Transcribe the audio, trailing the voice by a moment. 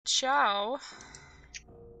Ciao.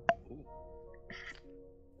 Ooh,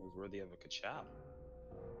 it was worthy of a ka-chow.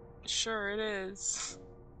 Sure it is.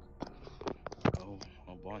 Oh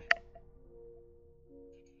boy.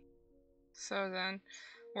 So then,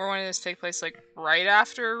 we're wanting this to take place like right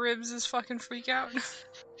after Ribs' fucking freak out?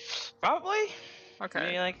 Probably. Okay.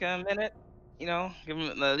 Maybe like a minute. You know, give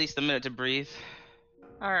him at least a minute to breathe.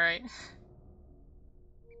 Alright.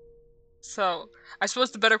 So, I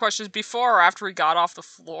suppose the better question is before or after we got off the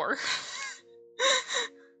floor?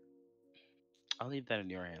 I'll leave that in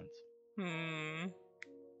your hands. Hmm.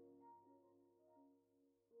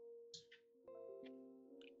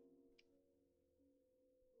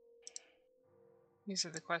 These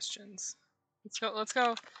are the questions. Let's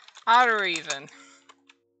go odd or even.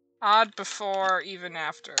 Odd before, even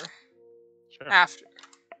after. Sure. After.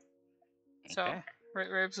 So, Okay.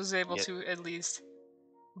 Ribs was able Get, to at least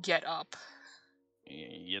get up.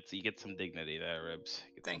 you get some dignity there, Ribs.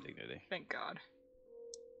 Get some dignity. Thank God.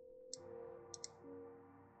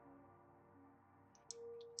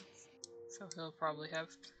 So he'll probably have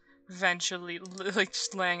eventually, like,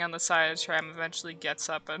 just laying on the side of the tram, eventually gets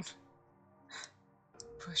up and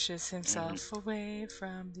pushes himself away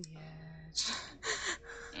from the edge.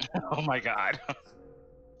 Oh my god.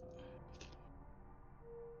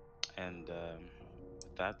 And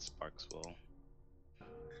with that, Sparks will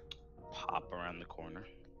pop around the corner.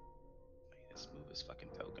 Let's move his fucking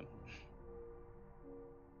token.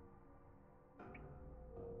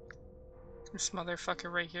 This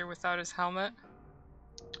motherfucker right here without his helmet.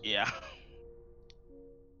 Yeah.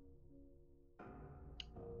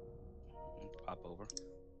 Pop over.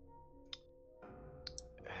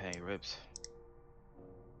 Hey, Ribs.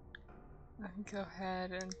 Go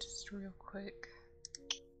ahead and just real quick.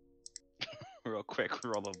 Real quick,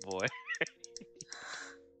 roll a boy.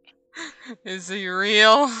 Is he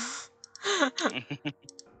real?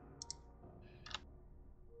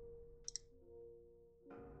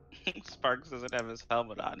 Sparks doesn't have his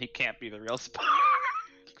helmet on. He can't be the real Sparks.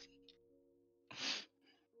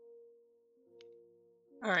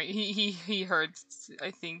 Alright, he heard,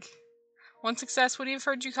 I think. One success, would he have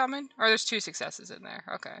heard you coming? Or there's two successes in there.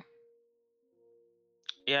 Okay.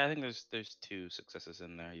 Yeah, I think there's two successes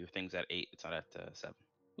in there. Your thing's at 8. It's not at 7.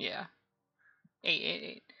 Yeah.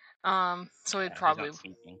 8. So he Yeah, he's probably not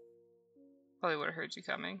sneaking. would have heard you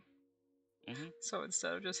coming. Mm-hmm. So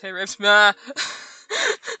instead of just, hey, Rips, meh.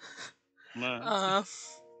 No.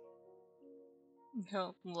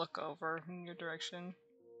 He'll look over in your direction.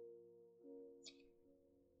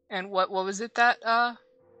 And what was it that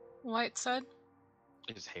White said?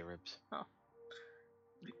 It's Hey Ribs. Oh.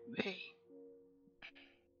 Hey.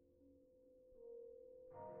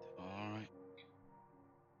 Alright.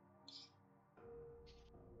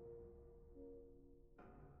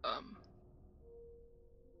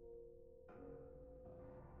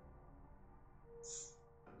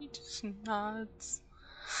 He just nods.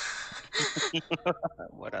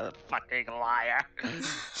 What a fucking liar.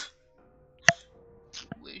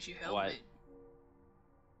 Where's your What? helmet?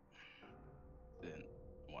 Didn't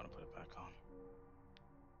want to put it back on.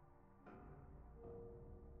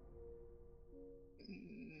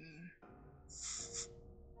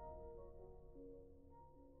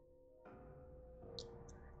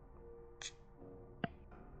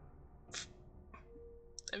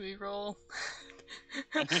 Let me roll.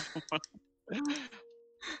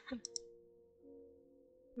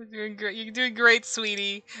 You're doing great. You're doing great,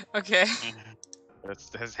 sweetie. Okay.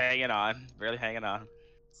 It's hanging on. Barely hanging on.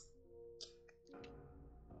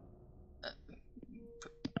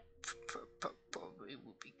 Probably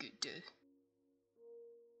would be good to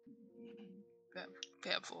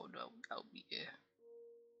have for I'll be there.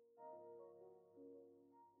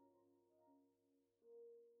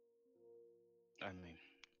 I mean,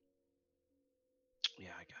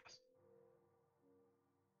 yeah, I guess.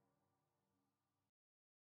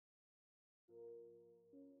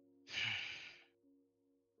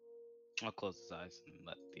 I'll close his eyes and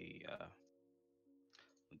let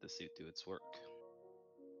the suit do its work.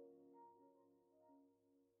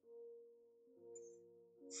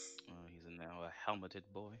 He's now a helmeted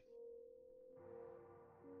boy.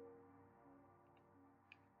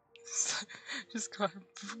 Just kind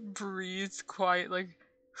of breathes quiet, like,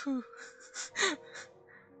 whew.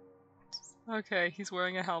 Okay, he's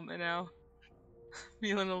wearing a helmet now.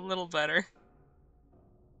 Feeling a little better.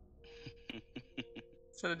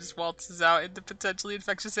 So it just waltzes out in the potentially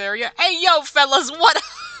infectious area. Hey, yo, fellas, what up?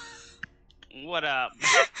 What up?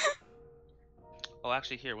 Oh,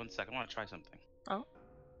 actually, here, 1 second. I want to try something. Oh.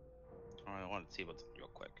 I want to see what's real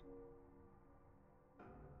quick.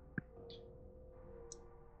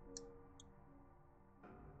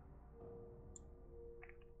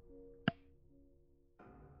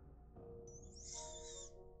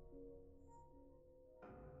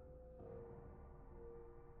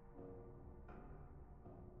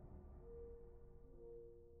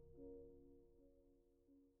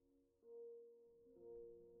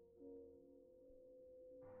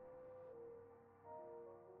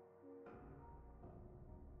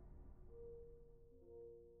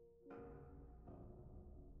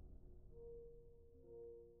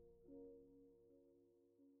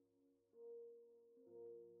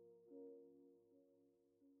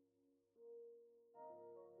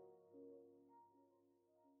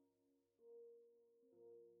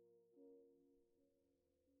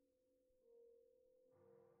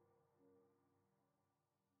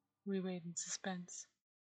 We wait in suspense.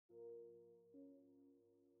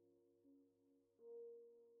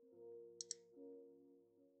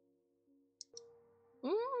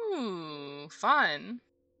 Ooh, fun.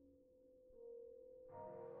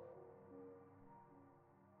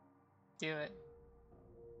 Do it.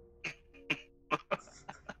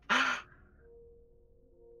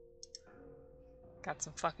 Got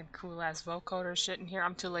some fucking cool ass vocoder shit in here.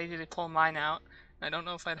 I'm too lazy to pull mine out. I don't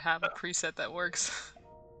know if I'd have a preset that works.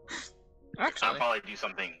 I'll Actually, probably do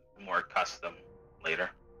something more custom later.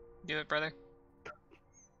 do it, brother.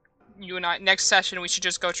 You and I, next session, we should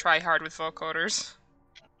just go try hard with vocoders.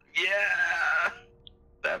 Yeah,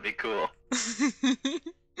 that'd be cool.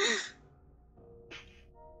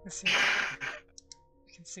 Let's see.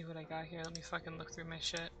 I can see what I got here. Let me fucking look through my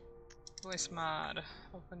shit. Voice mod.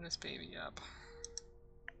 Open this baby up.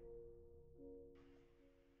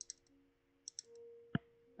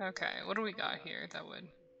 Okay, what do we got here that would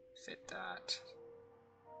fit that?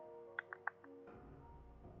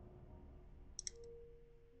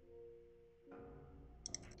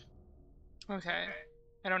 Okay,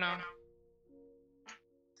 I don't know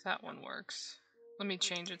if that one works. Let me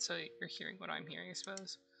change it so you're hearing what I'm hearing, I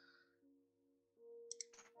suppose.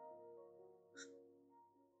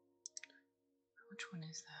 Which one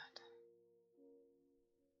is that?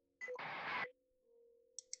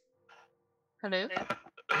 Hello?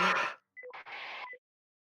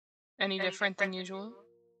 Any different than usual?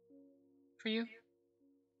 For you?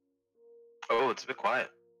 Oh, it's a bit quiet.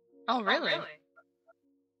 Oh, really?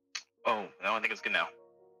 Oh, no, I think it's good now.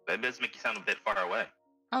 But it does make you sound a bit far away.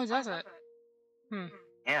 Oh, does it? Hmm.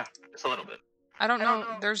 Yeah, just a little bit. I don't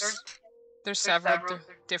know. There's several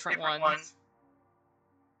different ones.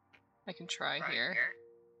 I can try here.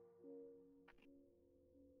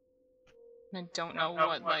 I don't know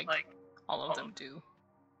what, like, all of them do.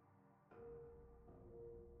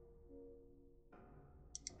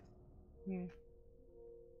 Hmm.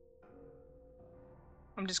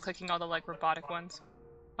 I'm just clicking all the, like, robotic ones.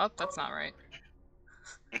 Oh, that's not right.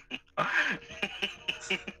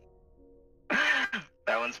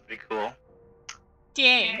 That one's pretty cool.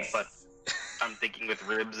 Thanks. But I'm thinking with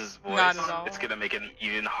Ribs' voice, Not at all. it's gonna make it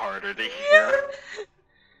even harder to hear.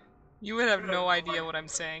 You would have no idea what I'm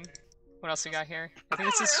saying. What else we got here? I think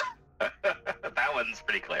this is That one's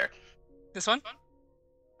pretty clear. this one.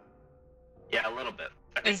 Yeah, a little bit.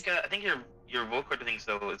 I think your vocoder thing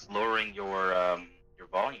though is lowering your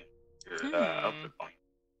volume, your output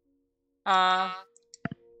volume.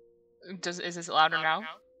 Is this louder now?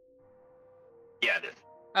 Yeah, it is.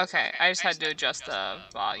 Okay, I just had to adjust the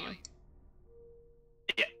volume.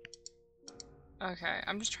 Yeah. Okay,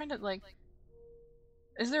 I'm just trying to, like...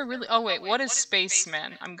 Is there really... Oh, wait, what is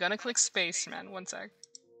Spaceman? I'm gonna click Spaceman. One sec.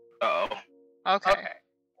 Uh-oh. Okay.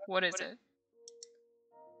 What is it?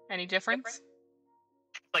 Any difference?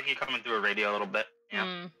 It's like you're coming through a radio a little bit. Yeah.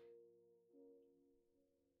 Hmm.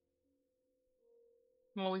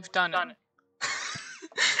 Well, we've done it.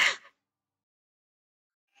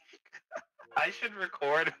 I should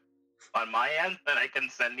record on my end that I can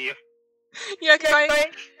send you. Yeah, cause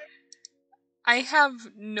I have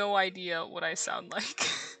no idea what I sound like.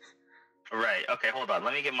 Right. Okay, hold on.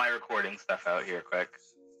 Let me get my recording stuff out here quick.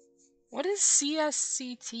 What is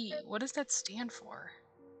CSCT? What does that stand for?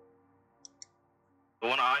 The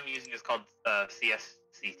one I'm using is called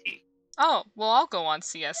CSCT. Oh, well, I'll go on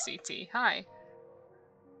CSCT. Hi.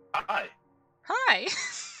 Hi. Hi.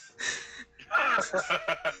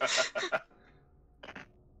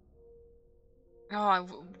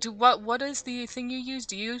 Oh, what is the thing you use?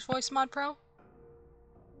 Do you use VoiceMod Pro?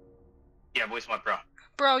 Yeah, VoiceMod Pro.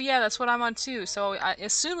 Bro, yeah, that's what I'm on too. So,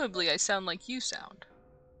 assumably, I sound like you sound.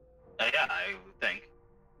 Yeah, I would think.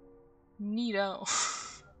 Neato.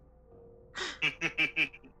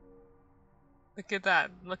 Look at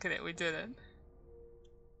that. Look at it. We did it.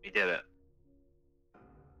 We did it.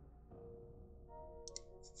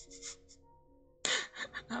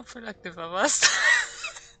 How productive of us.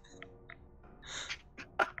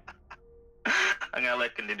 I'm gonna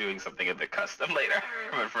look into doing something a bit custom later,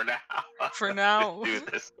 but for now, do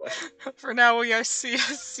it this way. For now, we are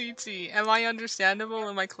CSCT. Am I understandable?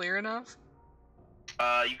 Am I clear enough?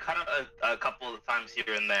 You cut out a couple of times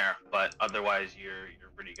here and there, but otherwise you're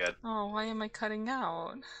pretty good. Oh, why am I cutting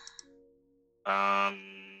out?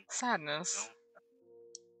 Sadness.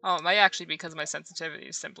 Oh, it might actually be because my sensitivity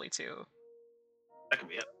is simply too. That could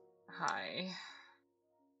be it. High.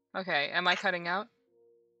 Okay, am I cutting out?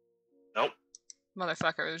 Nope.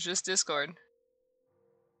 Motherfucker, it was just Discord.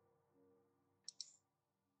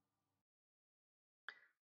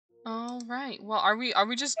 Alright, well, are we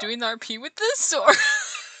just doing the RP with this, or?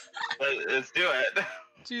 Let's do it.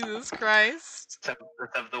 Jesus Christ.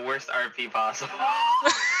 Let's have the worst RP possible.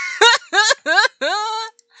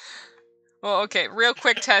 Well, okay, real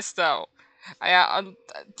quick test though.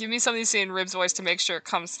 Give me something to say in Rib's voice to make sure it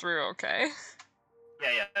comes through, okay?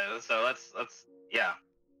 Yeah. So let's yeah.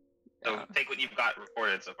 So take what you've got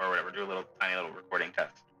recorded so far, whatever. Do a tiny little recording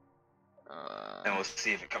test, and we'll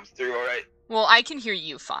see if it comes through all right. Well, I can hear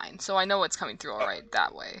you fine, so I know it's coming through all right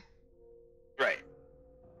that way. Right.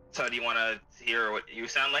 So do you want to hear what you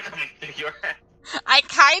sound like coming through your head? I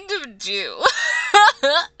kind of do.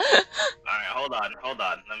 Alright, hold on.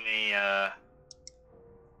 Let me, I'm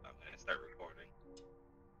gonna start recording.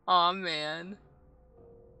 Aw, man.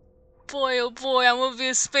 Boy, oh boy, I'm gonna be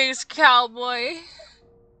a space cowboy.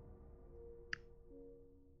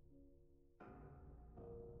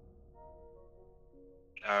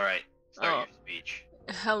 Alright, start your speech.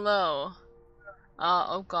 Hello.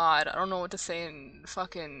 Oh god, I don't know what to say in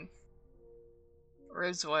fucking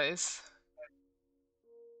Rib's voice.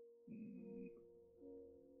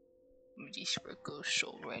 Just go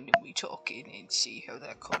so randomly talking and see how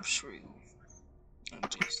that comes through. And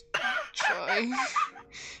just try.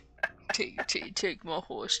 Take my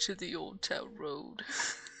horse to the old town road.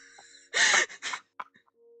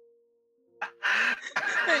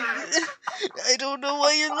 I don't know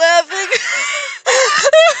why you're laughing.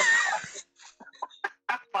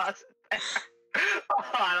 Pause it.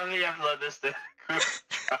 Let me upload this to Google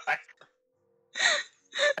Drive.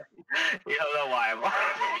 You don't know why I'm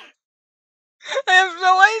laughing. I have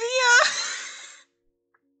no idea.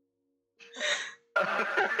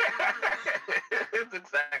 It's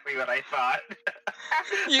exactly what I thought.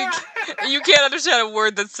 You can't understand a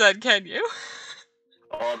word that's said, can you?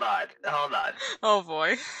 Hold on. Oh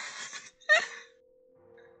boy.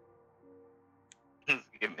 Just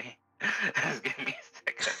give me a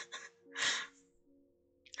second.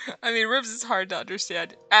 I mean, Ribs is hard to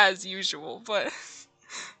understand, as usual, but...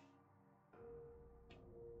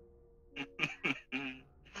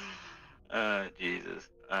 Jesus.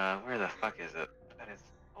 Where the fuck is it? That is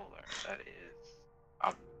solar. That is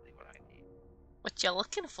obviously what I need. What you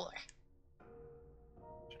looking for?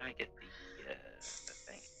 I'm trying to get the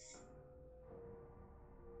thing.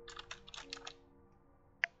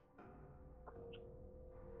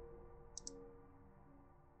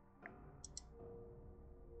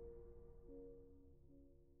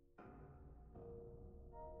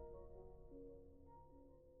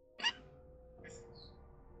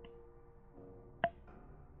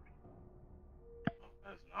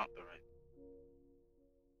 That's not the right.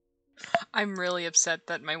 I'm really upset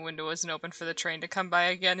that my window wasn't open for the train to come by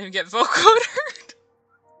again and get vocodered.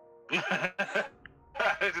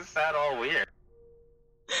 It just sounded all weird.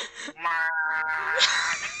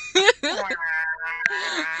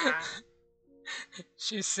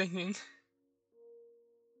 She's singing.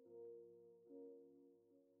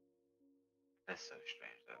 That's so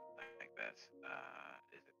strange that like that.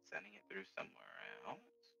 Is it sending it through somewhere else?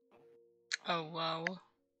 Oh wow.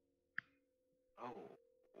 Oh,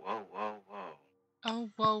 whoa.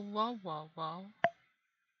 Oh whoa.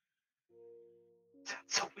 Sounds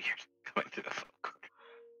so weird going through the phone.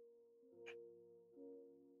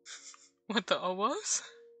 What the was?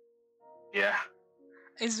 Yeah.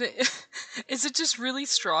 Is it just really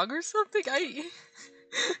strong or something?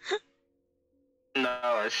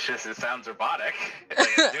 No, it's just it sounds robotic. Like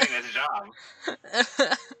it's doing its job.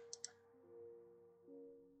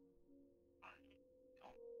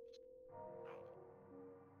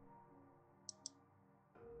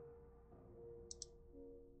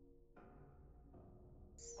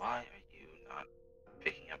 Why are you not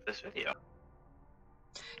picking up this video?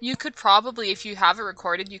 You could probably, if you have it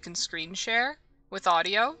recorded, you can screen share with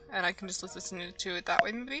audio, and I can just listen to it that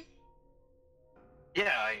way, maybe?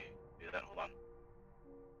 Yeah, I do that. Hold on.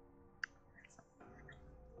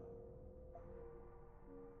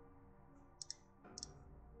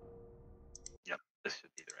 Yep, this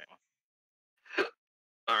should be the right one.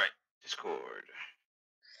 Alright, Discord.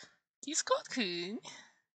 Discord-kun.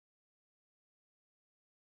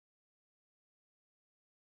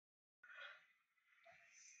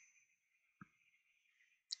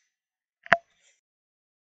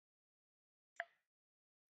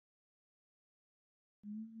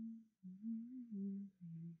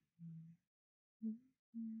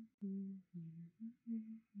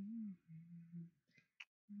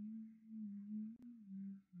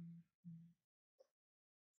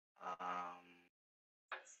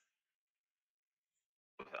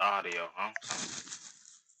 With audio, huh?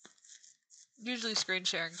 Usually screen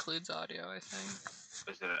share includes audio, I think.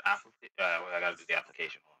 Is it an application? I gotta do the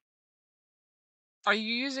application one. Are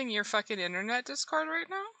you using your fucking internet Discord right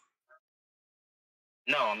now?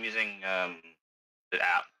 No, I'm using the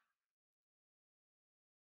app.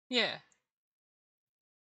 Yeah.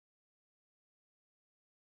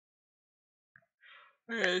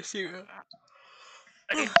 Okay, see.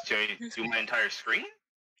 I can do my entire screen?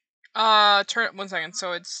 Turn 1 second.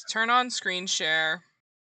 So it's turn on screen share.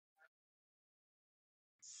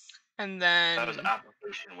 And then That was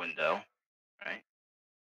application window, right?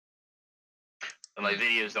 But my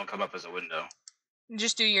videos don't come up as a window.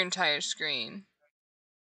 Just do your entire screen.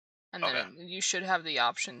 And then you should have the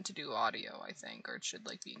option to do audio, I think, or it should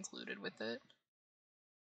like be included with it.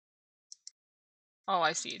 Oh,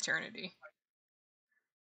 I see Eternity.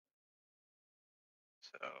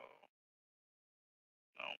 So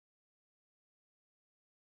no.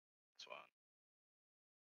 This one.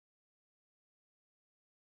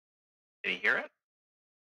 Can you hear it?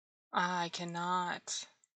 I cannot.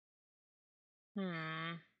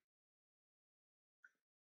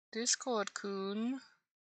 Discord Kun. 1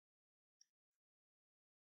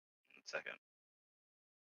 second.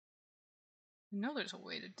 I know there's a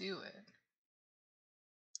way to do it.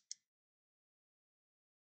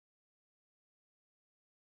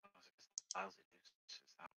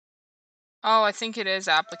 Oh, I think it is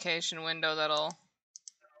application window that'll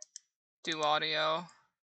do audio.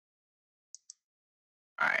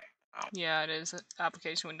 Alright. Yeah, it is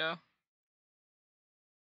application window.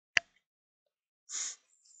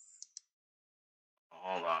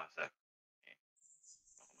 Hold on a sec.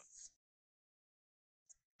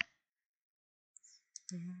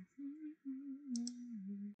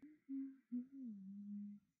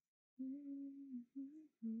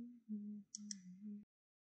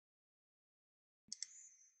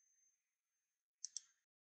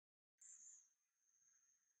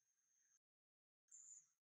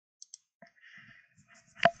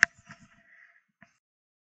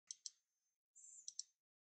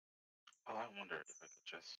 Oh, I wonder if I could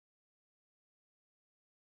just...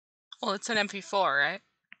 Well, it's an MP4, right?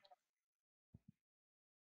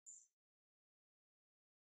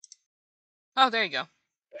 Oh, there you go.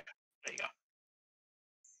 There you go.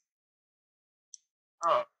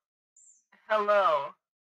 Oh. Hello.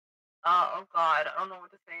 Oh god, I don't know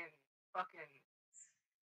what to say in fucking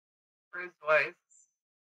Riz voice.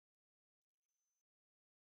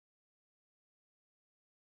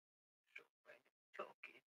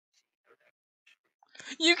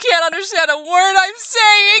 You can't understand a word I'm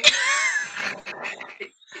saying!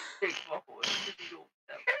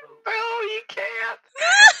 Oh, you can't!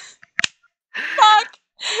 Fuck!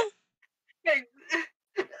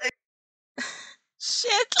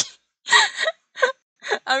 Shit!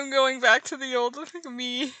 I'm going back to the old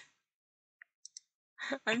me.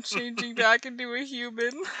 I'm changing back into a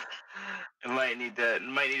human. Might need to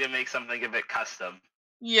make something a bit custom.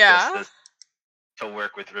 Yeah. Just to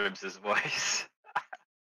work with Ribs' voice.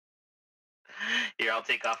 Here, I'll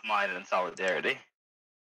take off mine in solidarity.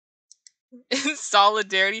 In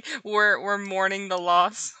solidarity, we're mourning the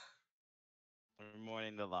loss. We're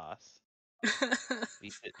mourning the loss.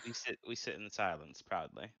 we sit in silence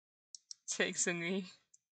proudly. Takes in me.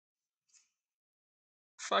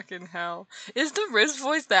 Fucking hell. Is the Riz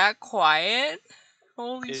voice that quiet?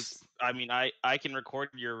 Holy I mean, I can record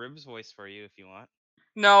your Ribs voice for you if you want.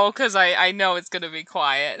 No, because I know it's gonna be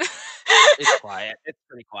quiet. It's quiet. It's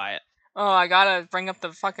pretty quiet. Oh, I gotta bring up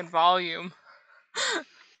the fucking volume.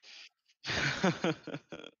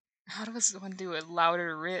 How does one do it?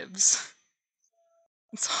 Louder Ribs.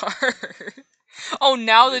 It's hard. Oh,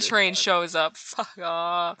 now the train shows up. Fuck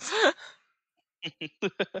off.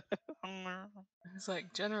 It's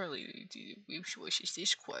like, generally, Ribs voice is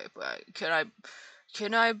this quiet, but can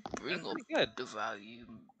I bring up the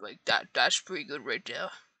volume? Like, that's pretty good right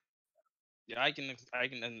there. Yeah, I can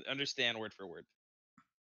understand word for word.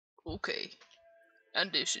 Okay.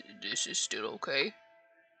 And this is still okay?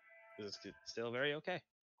 This is still very okay.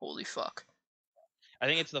 Holy fuck. I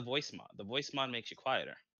think it's the voice mod. The voice mod makes you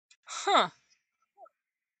quieter. Huh.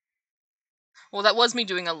 Well, that was me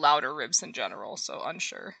doing a louder Ribs in general, so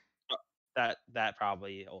unsure. That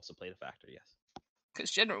probably also played a factor, yes.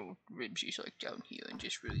 Because general Ribs is like down here and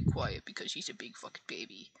just really quiet because he's a big fucking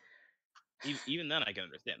baby. Even then, I can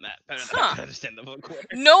understand that. Better than I can understand the vocoder.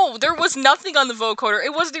 No, there was nothing on the vocoder.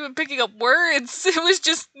 It wasn't even picking up words. It was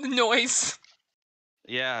just noise.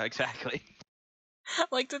 Yeah, exactly. I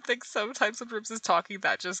like to think sometimes when Ribs is talking,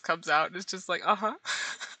 that just comes out and it's just like, uh-huh.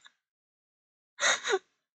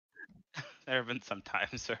 There have been some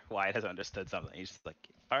times where Wyatt has understood something. He's just like,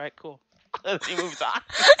 alright, cool. He moves on.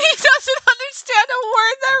 He doesn't understand a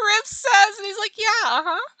word that Ribs says, and he's like, yeah,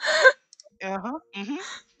 uh-huh. Uh-huh. Mm-hmm.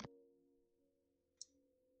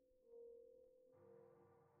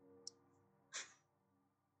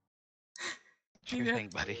 Sure thing,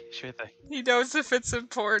 buddy. Sure thing. He knows if it's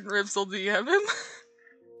important, Ribs will DM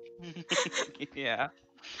him. Yeah.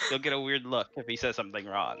 He'll get a weird look if he says something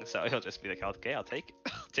wrong, so he'll just be like, okay, I'll take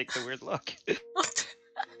take the weird look.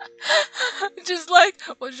 Just like,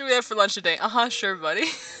 what should we have for lunch today? Sure, buddy.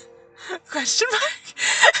 Question mark?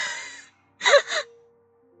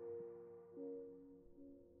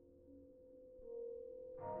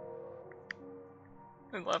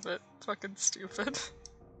 I love it. Fucking stupid.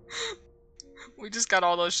 We just got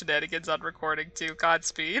all those shenanigans on recording too.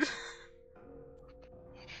 Godspeed.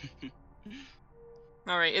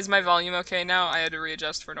 Alright, is my volume okay now? I had to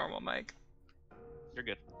readjust for normal mic. You're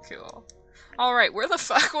good. Cool. Alright, where the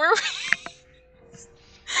fuck were we?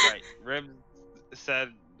 Right. Rib said,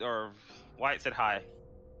 or Wyatt said hi.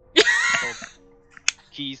 Told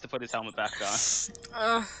Keys to put his helmet back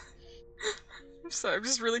on. I'm sorry, I'm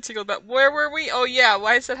just really tickled about. Where were we? Oh yeah,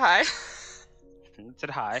 Wyatt said hi. Said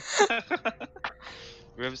hi.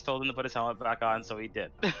 Ribs told him to put his helmet back on, so he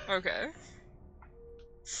did. Okay.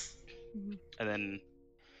 And then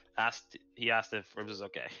he asked if Ribs was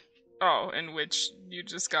okay. Oh, in which you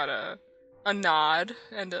just got a nod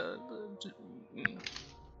and a.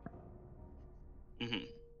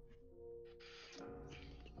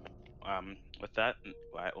 With that,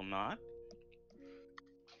 Wyatt will nod.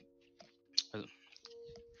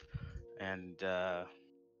 And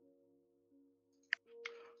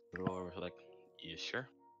Laura was like, "You sure?"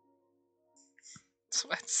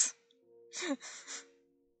 Sweats.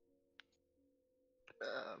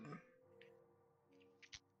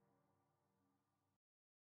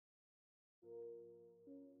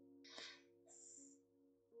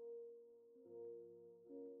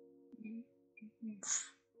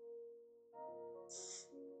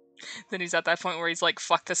 Then he's at that point where he's like,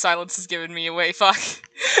 fuck, the silence is giving me away, fuck.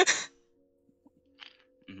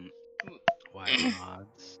 Wyatt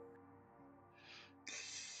nods.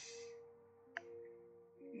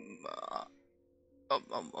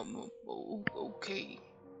 Okay.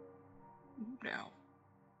 Now.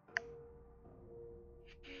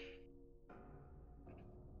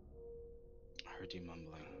 I heard you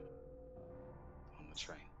mumbling on the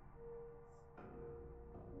train.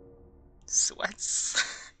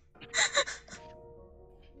 Sweats.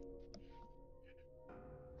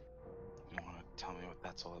 You want to tell me what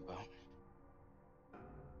that's all about?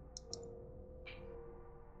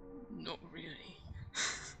 Not really.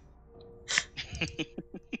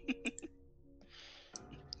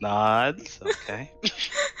 Nods. Okay.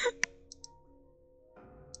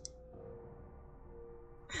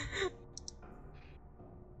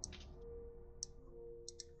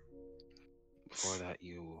 Before that,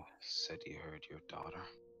 you said you heard your daughter.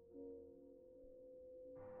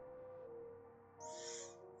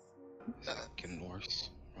 Is it getting worse,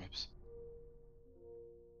 Ribs?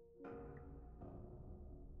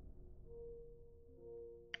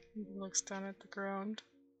 He looks down at the ground.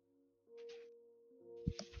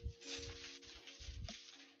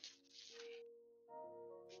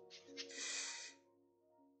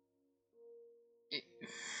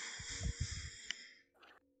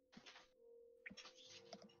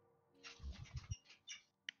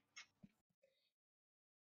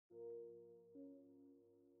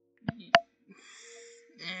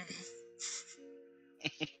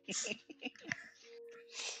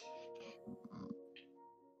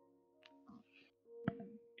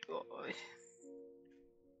 Boy.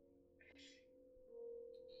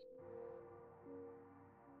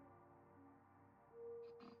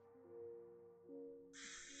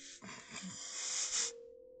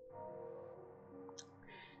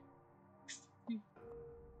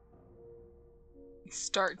 He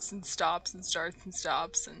starts and stops and starts and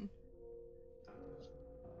stops and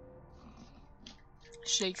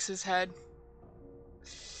shakes his head.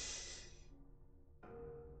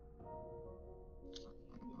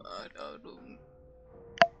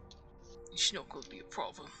 It's not gonna be a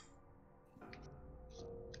problem.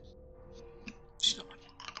 It's not.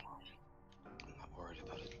 I'm not worried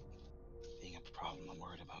about it being a problem. I'm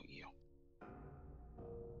worried about you.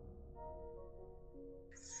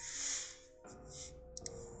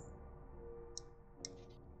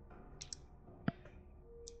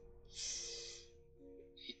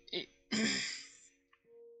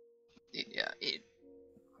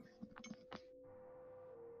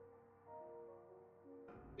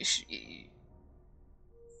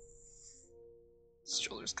 His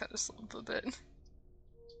shoulders kind of slump a bit.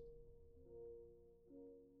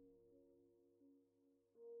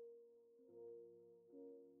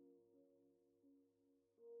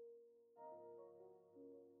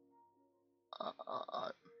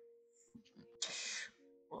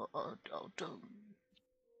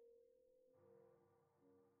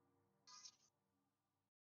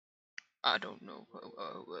 I don't know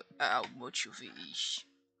how much of it is.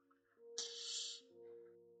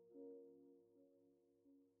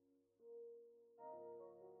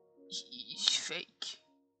 It's fake.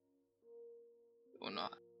 Or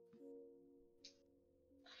not.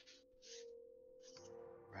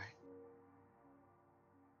 Right.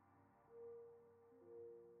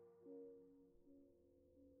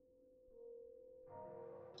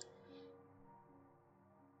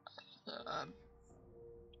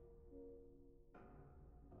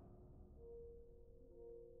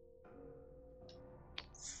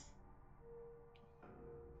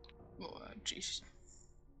 Oh, jeez.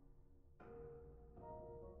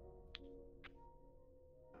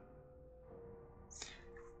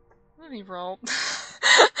 Let me roll.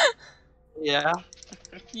 Yeah.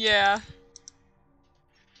 Yeah.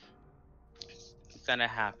 He's kind of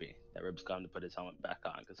happy that Rib's come to put his helmet back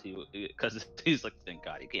on because he's like, thank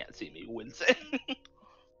God he can't see me wincing.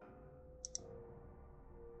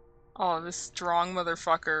 Oh, this strong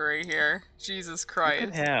motherfucker right here. Jesus Christ.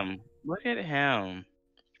 Look at him. Look at him.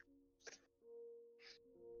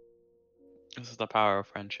 This is the power of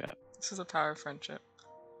friendship. This is the power of friendship.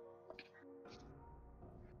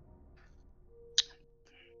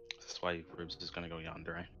 This is why Ribs is gonna go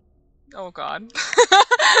yonder, right? Oh God.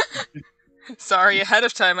 Sorry ahead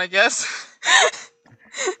of time, I guess.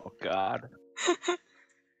 Oh God.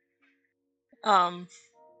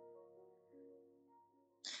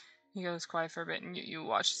 He goes quiet for a bit, and you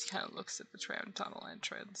watch as he kind of looks at the tram tunnel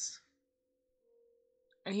entrance.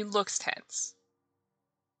 And he looks tense.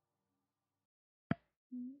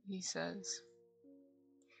 He says,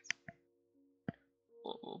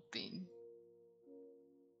 open.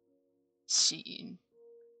 Seeing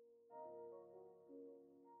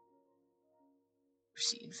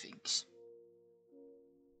things.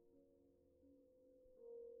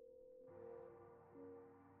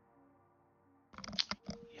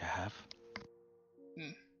 You have?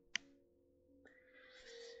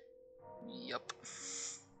 Yup.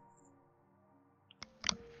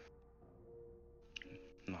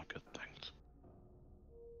 Not good things.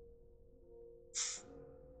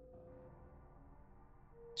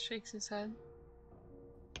 Shakes his head.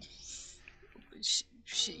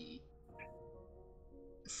 She.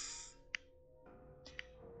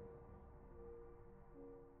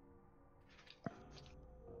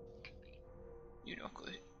 You're not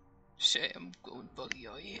going to say I'm going buggy,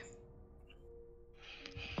 are you?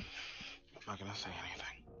 I'm not gonna say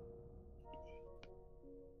anything.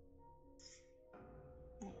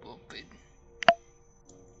 Open.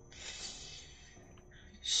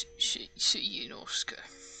 See you in Oscar.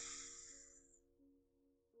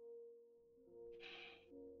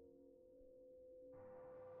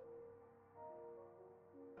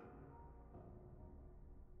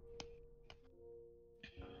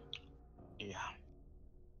 Yeah.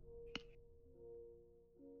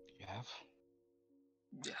 You have?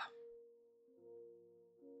 Yeah.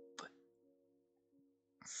 But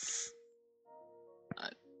I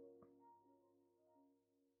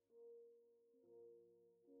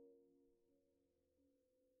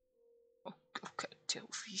can't tell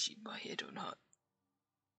if he's in my head or not.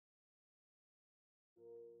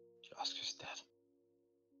 Oscar's dead.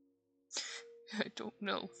 I don't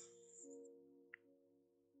know.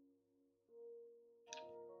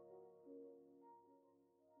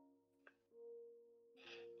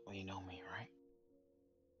 Well, you know me, right?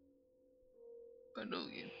 I know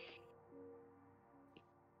you.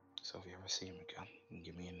 So if you ever see him again, you can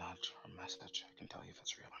give me a nudge or a message. I can tell you if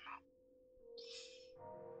it's real or not.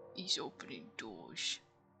 He's opening doors.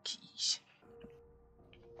 Keys.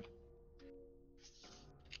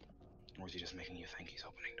 Or is he just making you think he's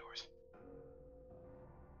opening doors?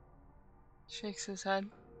 Shakes his head.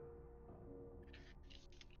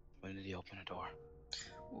 When did he open a door?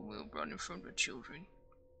 When we were running from the children.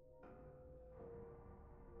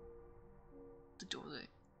 The door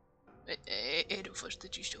that ahead of us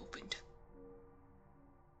that just opened.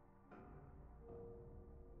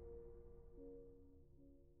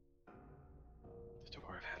 The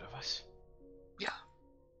door ahead of us? Yeah.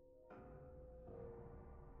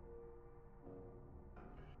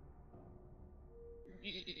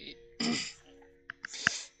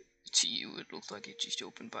 To you, it looked like it just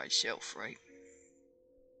opened by itself, right?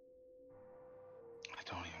 I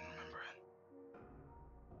don't even remember it.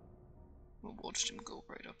 We watched him go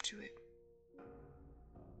right up to it.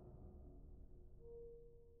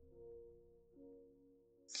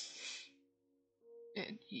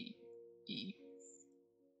 And he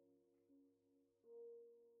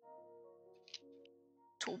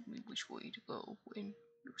told me which way to go when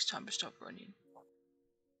it was time to stop running.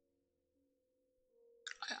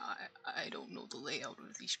 I don't know the layout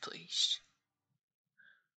of this place.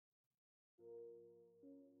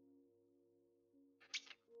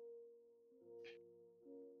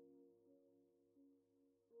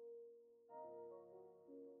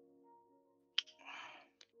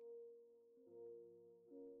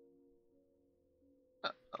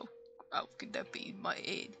 How could that be in my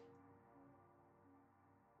head?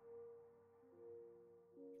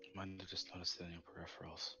 Might have just noticed it in your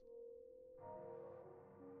peripherals.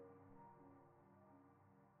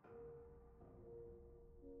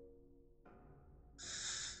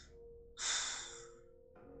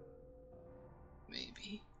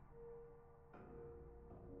 Maybe.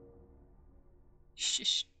 It's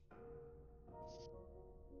just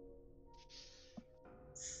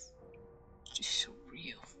so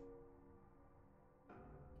real.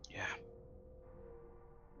 Yeah.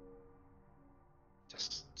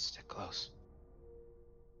 Just stick close.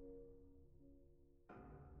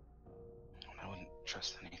 I wouldn't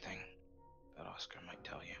trust anything that Oscar might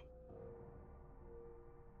tell you.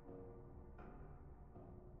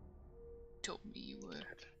 Told me you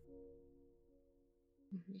were.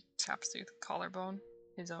 He taps through the collarbone,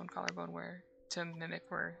 his own collarbone, where to mimic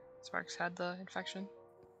where Sparks had the infection.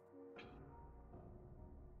 He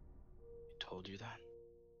told you that?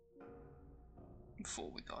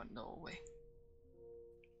 Before we got Norway.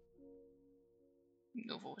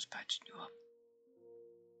 Nova was patching you up.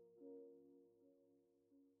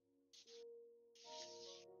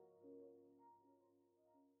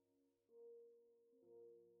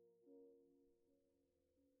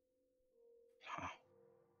 Huh.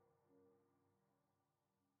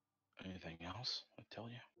 Anything else I tell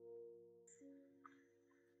you?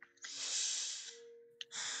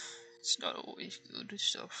 It's not always good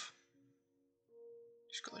stuff.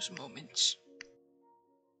 Just goes moments.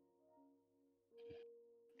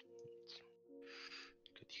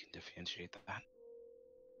 Good, you can differentiate that.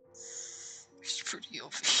 It's pretty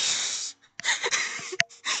obvious.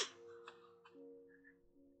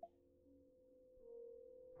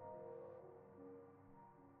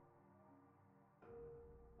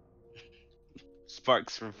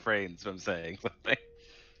 Sparks refrains from saying something.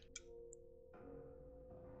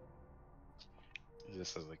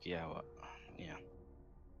 This is like, yeah, well, yeah.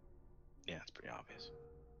 Yeah, it's pretty obvious.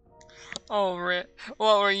 Oh,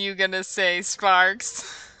 what were you gonna say,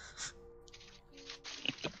 Sparks?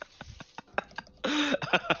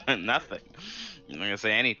 Nothing. I'm not gonna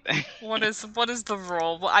say anything. What is the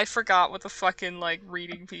roll? Well, I forgot what the fucking like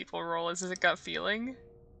reading people roll is. Is it gut feeling?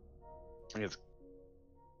 I think it's...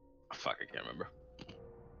 Fuck, I can't remember.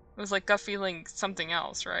 It was like gut feeling something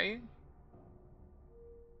else, right?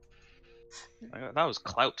 That was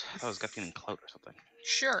clout. That was gut feeling clout or something.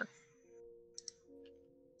 Sure.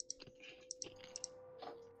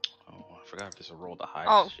 Oh, I forgot if there's a roll to hide.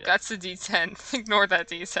 Oh, shit. that's a D10. Ignore that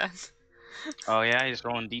D10. Oh yeah, you're just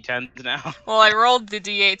rolling D10s now? Well, I rolled the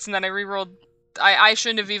D8s and then I re-rolled... I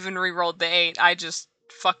shouldn't have even re-rolled the 8. I just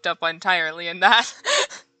fucked up entirely in that.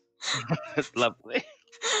 Lovely.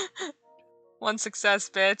 One success,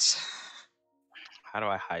 bitch. How do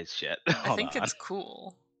I hide shit? I think it's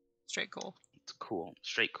cool. Straight cool. It's cool.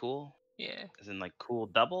 Straight cool? Yeah. As in like cool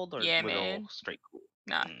doubled or Yeah, literal man. straight cool?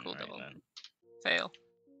 Nah, cool right, double. then. Fail.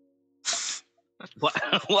 What?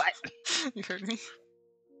 What? You heard me?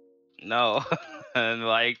 No.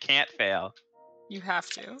 Well, I can't fail. You have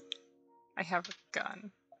to. I have a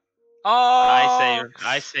gun. Oh!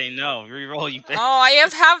 I say no. Reroll, you bitch. Oh, I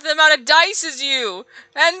have half the amount of dice as you!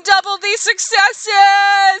 And double the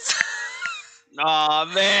successes! Aw,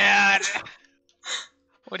 man!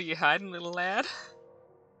 What are you hiding, little lad?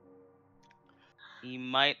 He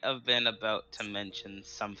might have been about to mention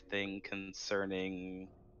something concerning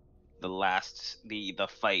the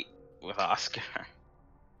fight with Oscar.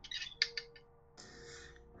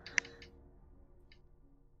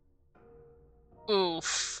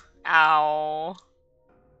 Oof. Ow.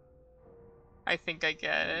 I think I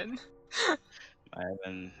get it.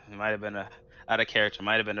 It might have been out of character.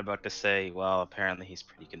 Might have been about to say, well, apparently he's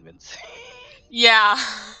pretty convincing. Yeah.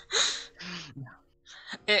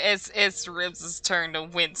 It's Ribs' turn to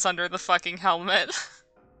wince under the fucking helmet.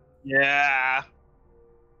 Yeah.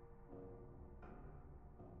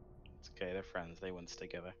 It's okay, they're friends. They wince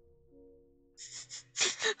together.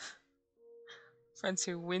 Friends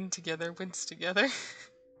who win together, wince together.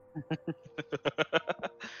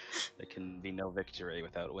 There can be no victory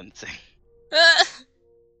without wincing.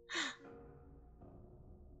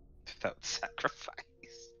 Without sacrifice.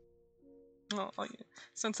 Well,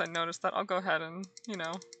 since I noticed that, I'll go ahead and,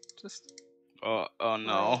 just... Oh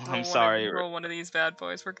no, I'm roll sorry. roll one of these bad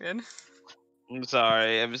boys, we're good. I'm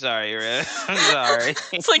sorry, Rib. I'm sorry.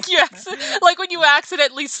 It's like like when you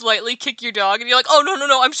accidentally slightly kick your dog and you're like, oh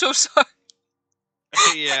no, I'm so sorry.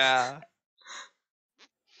 Yeah.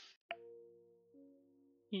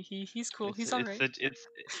 He's cool. He's alright.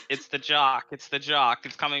 It's the jock. It's the jock.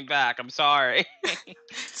 It's coming back. I'm sorry.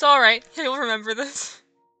 It's alright. He'll remember this.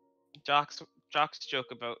 Jock's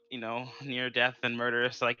joke about, near death and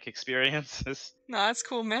murderous like experiences. No, that's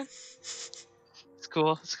cool, man. It's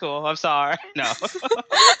cool. It's cool. I'm sorry. No.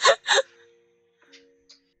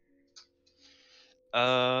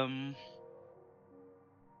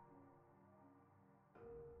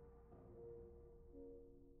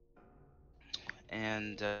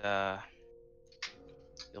 And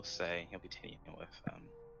he'll be continuing with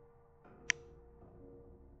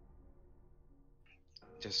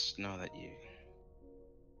just know that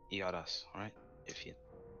you got us, all right? If you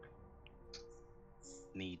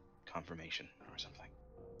need confirmation or something.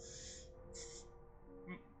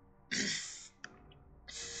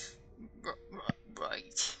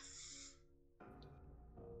 Right.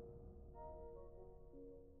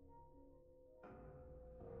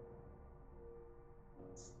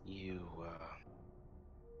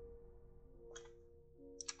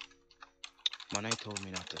 Monet told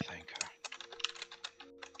me not to thank her.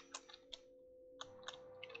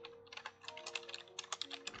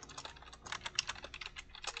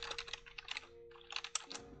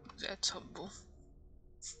 That's humble.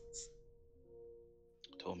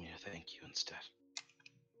 Told me to thank you instead.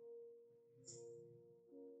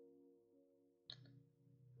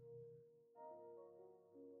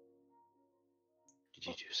 Did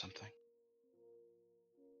you do something?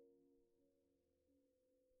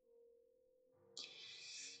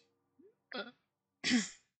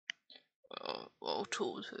 I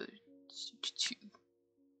told her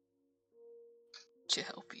to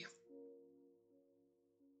help you.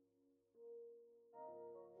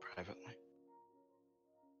 Privately?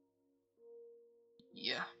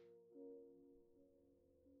 Yeah.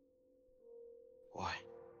 Why?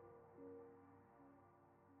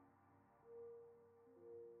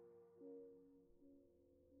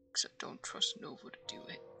 Because I don't trust Nova to do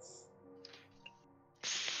it.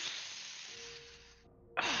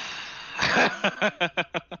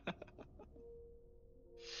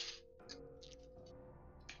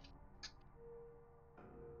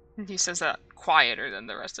 He says that quieter than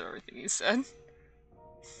the rest of everything he said.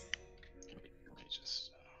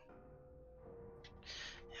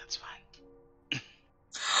 Yeah, it's fine.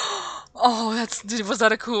 Oh, was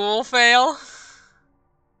that a cool fail?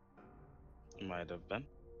 Might have been.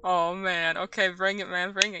 Oh man, okay, bring it,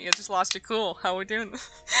 man, bring it. You just lost your cool. How we doing?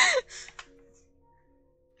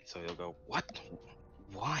 So he'll go, what?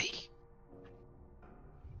 Why?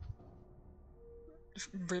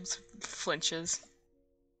 Ribs flinches.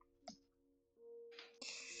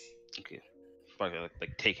 Okay. Probably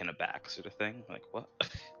like taken aback sort of thing. Like what?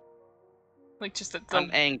 Like just the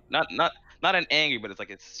not an angry, but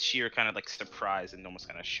it's sheer kind of like surprise and almost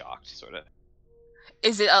kind of shocked sort of.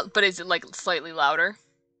 Is it? But is it like slightly louder?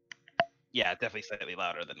 Yeah, definitely slightly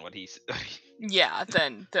louder than what he's. Yeah,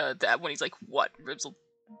 then that when he's like, "What?" Ribs will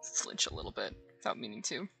flinch a little bit without meaning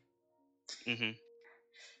to. Mm-hmm.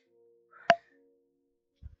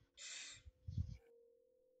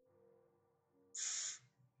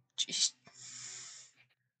 Jeez.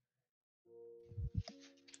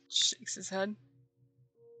 Shakes his head.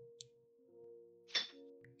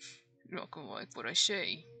 You're not gonna like what I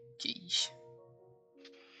say, geez.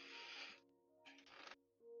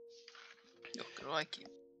 You're not gonna like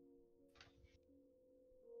it.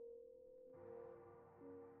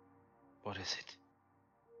 What is it?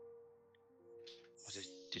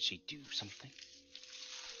 Did she do something?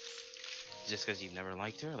 Just because you've never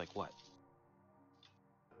liked her? Like what?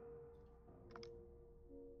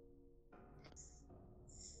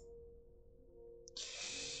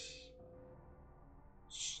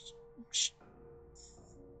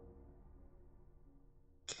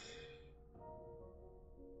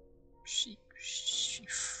 She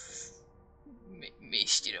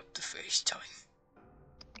messed it up the first time.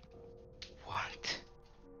 What?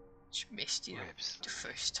 She messed it up the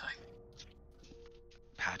first time.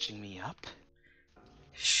 Patching me up?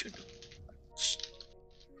 Shouldn't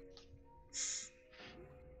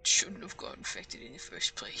have got infected in the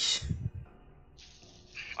first place.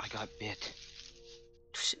 I got bit.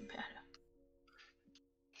 Doesn't matter.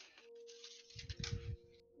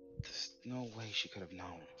 There's no way she could have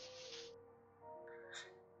known.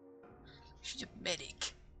 She's a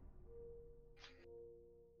medic.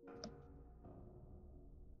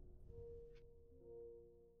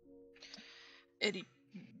 Any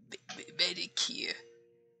medic here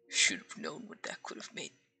should have known what that could have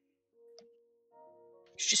meant.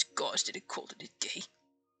 Just gauzed it and called it a day.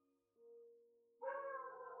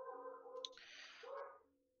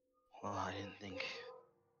 Well,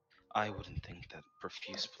 I wouldn't think that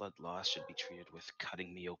profuse blood loss should be treated with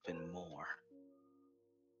cutting me open more.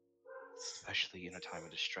 Especially in a time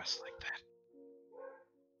of distress like that.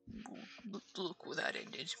 Look where that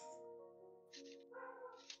ended.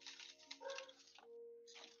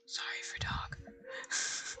 Sorry for dog.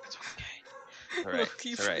 It's okay. Alright. Loki,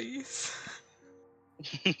 it's alright. please.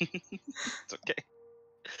 It's okay.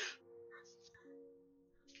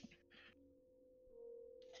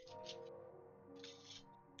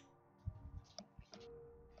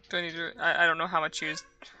 Do I need to? I don't know how much used.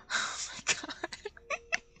 Oh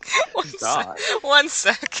my god. One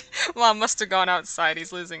sec. Mom must have gone outside.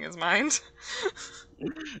 He's losing his mind.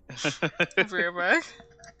 I'll be right back.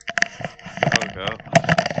 Go.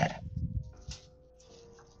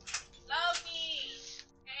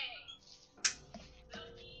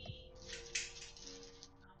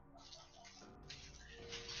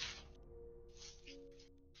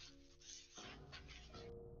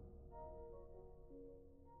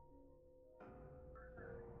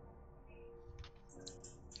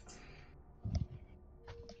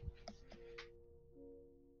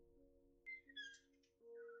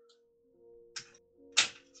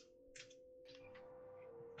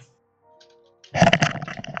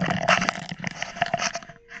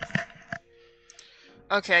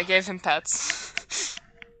 Okay, I gave him pets.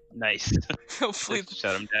 Nice. Hopefully.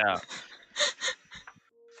 Shut him down.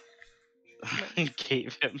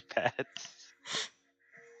 Gave him pets.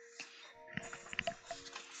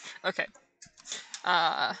 Okay.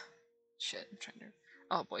 Shit, I'm trying to...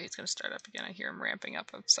 Oh boy, he's gonna start up again. I hear him ramping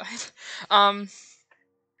up outside. What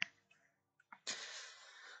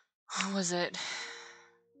was it?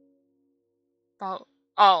 About...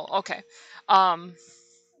 Oh, okay.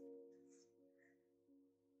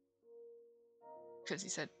 Because he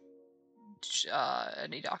said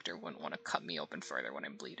any doctor wouldn't want to cut me open further when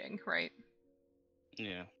I'm bleeding, right?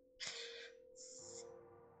 Yeah.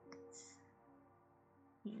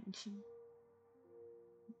 And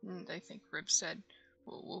I think Rib said,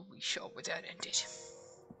 well, we'll be sure where that ended.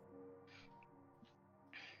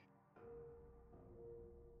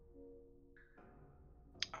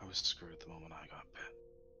 I was screwed the moment I got bit.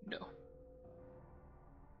 No.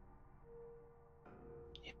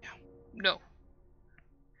 Yeah. No.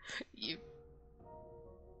 You...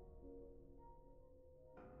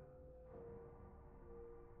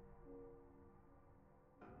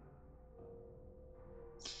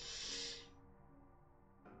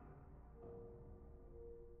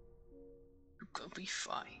 You're gonna be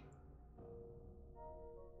fine.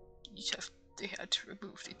 They had to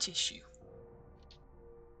remove the tissue.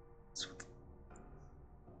 That's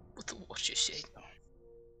what the watcher said.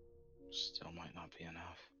 Still might not be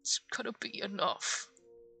enough. It's gonna be enough.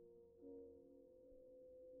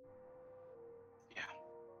 Yeah.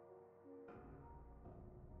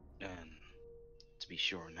 And to be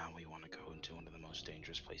sure, now we want to go into one of the most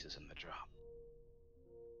dangerous places in the drop.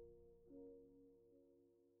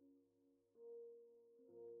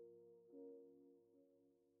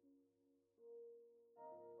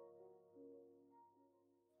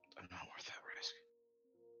 I'm not worth that risk.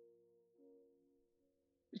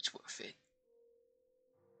 It's worth it.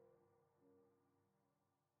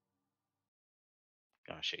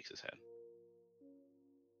 Kind of shakes his head.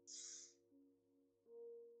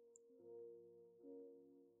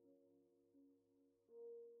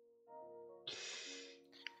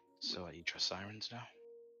 So you trust sirens now?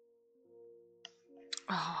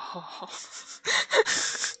 Oh.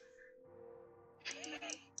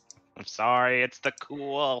 I'm sorry, it's the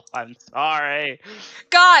cool. I'm sorry.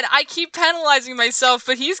 God, I keep penalizing myself,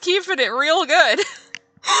 but he's keeping it real good.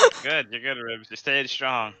 You're good, Ribs. You're staying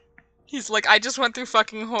strong. He's like, I just went through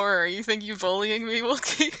fucking horror. You think you bullying me will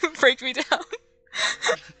break me down?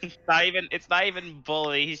 It's not even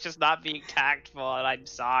bully. He's just not being tactful, and I'm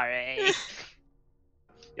sorry.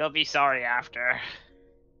 You'll be sorry after.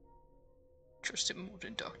 Trust him more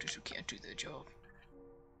than doctors who can't do their job.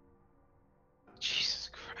 Jesus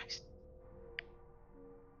Christ.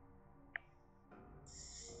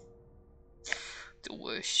 The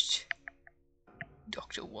worst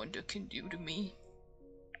Dr. Wonder can do to me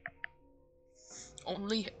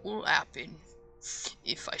only will happen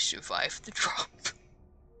if I survive the drop.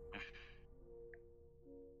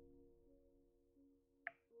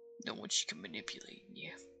 No one can manipulate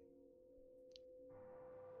you.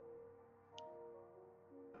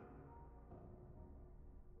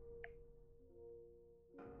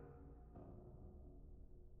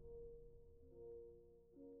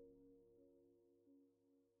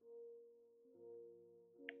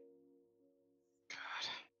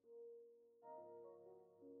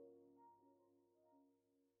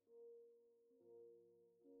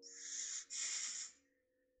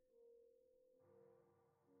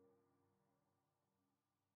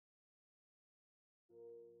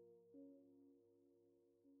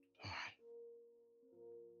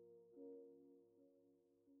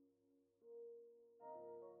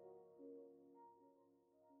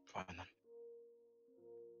 fine then.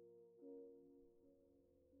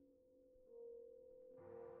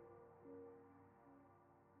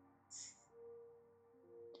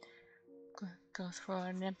 Go throw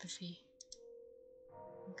out an empathy.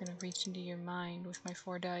 I'm gonna reach into your mind with my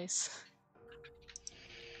 4 dice.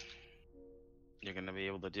 You're gonna be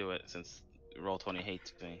able to do it since Roll20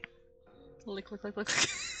 hates me. Lick.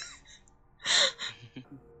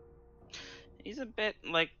 He's a bit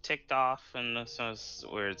like ticked off in the sense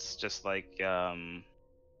where it's just like of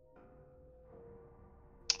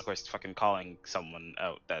course fucking calling someone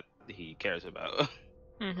out that he cares about.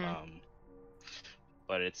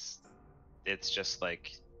 But it's just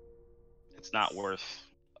like it's not worth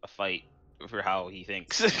a fight for how he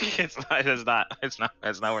thinks. It's not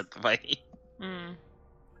worth the fight.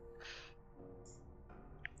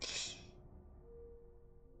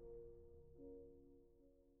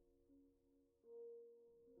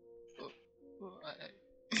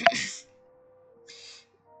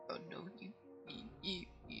 Oh no, you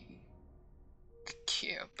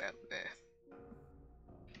care about that.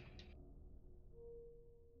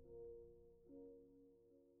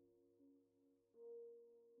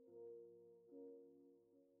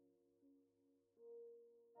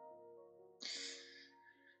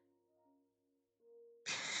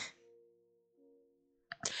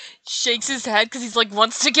 Shakes his head because he's like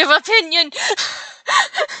wants to give opinion.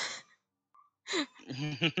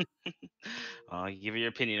 Well, you give your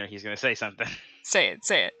opinion or he's gonna say something. Say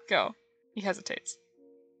it. Go. He hesitates.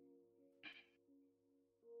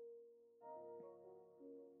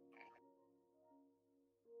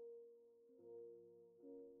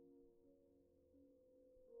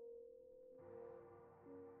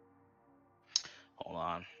 Hold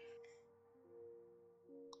on.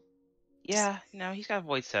 Yeah, no, he's got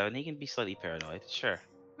Void 7. He can be slightly paranoid, sure.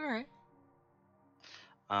 Alright.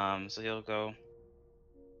 So he'll go.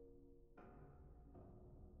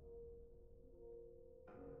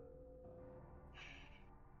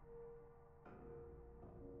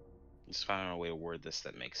 Just find a way to word this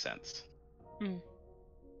that makes sense. Because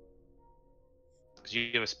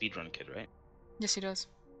you have a speedrun kid, right? Yes, he does.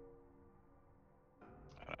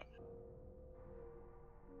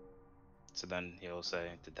 So then he'll say,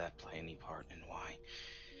 did that play any part in why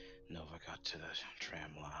Nova got to the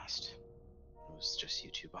tram last? It was just you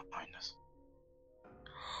two behind us.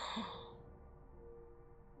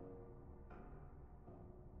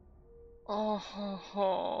 Oh.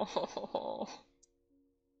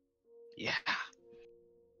 Yeah.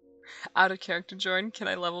 Out of character, Jordan. Can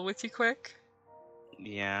I level with you quick?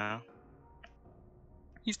 Yeah.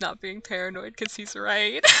 He's not being paranoid because he's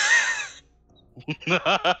right. No!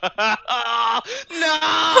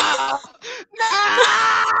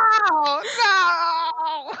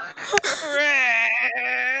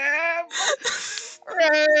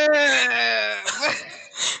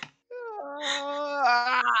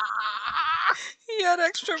 He had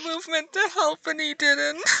extra movement to help and he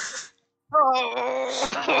didn't. I'm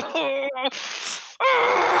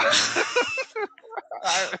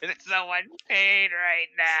in so much pain right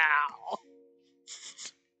now.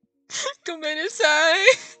 Come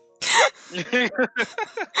inside.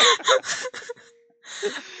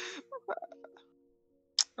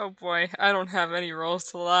 Oh boy, I don't have any rolls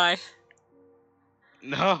to lie.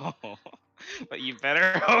 No, but you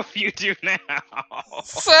better hope you do now.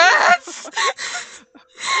 This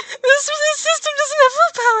system doesn't have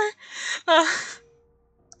willpower.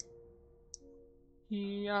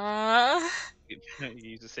 Yeah.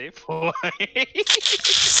 Use a save point.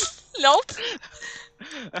 Nope.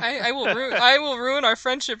 I will ruin our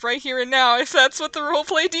friendship right here and now if that's what the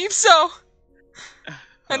roleplay deems so.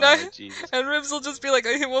 And and Ribs will just be like,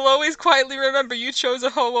 we'll always quietly remember you chose a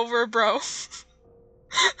hoe over a bro.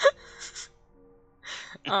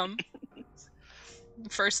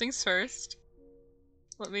 First things first.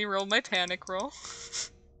 Let me roll my panic roll.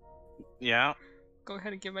 Yeah. Go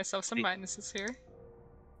ahead and give myself some minuses here.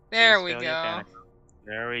 There we go.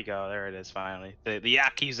 There we go. There it is. Finally, the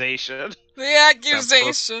accusation. The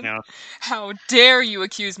accusation. How dare you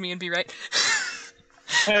accuse me and be right?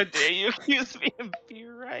 How dare you accuse me and be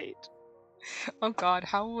right? Oh God,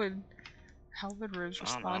 how would Ridge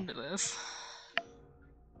respond to this?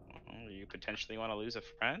 You potentially want to lose a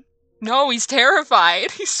friend? No, he's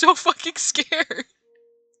terrified. He's so fucking scared.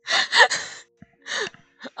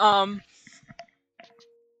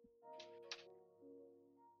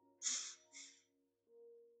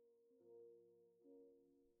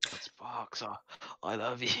 It's Fox. I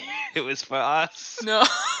love you. It was for us. No.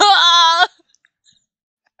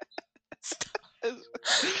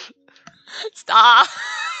 Stop.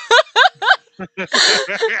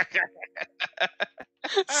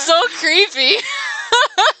 So creepy.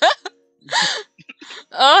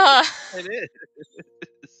 It is.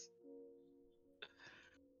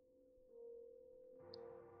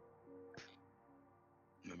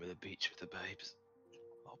 Remember the beach with the babes?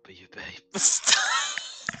 I'll be your babe.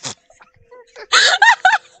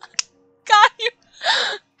 Got you.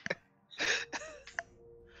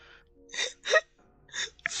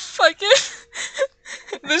 Fucking.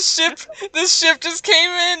 This ship just came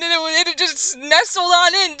in and it just nestled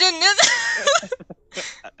on in, didn't it?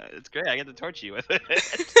 It's great. I get to torture you with it.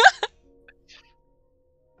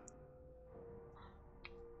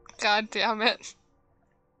 God damn it.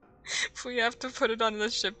 If we have to put it on the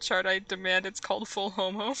ship chart, I demand it's called Full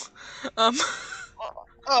Homo. Oh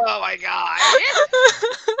my god.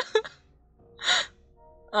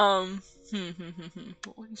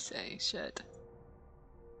 What would you say? Shit.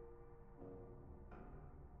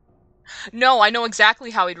 No, I know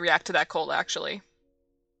exactly how he'd react to that cold, actually.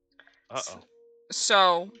 Uh-oh.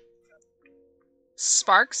 So,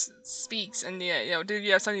 Sparks speaks, and did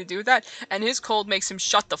you have something to do with that? And his cold makes him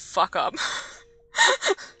shut the fuck up.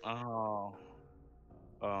 Oh.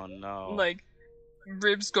 Oh no. Like,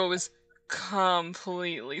 Ribs goes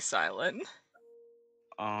completely silent.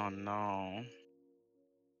 Oh no.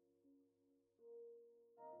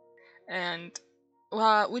 And,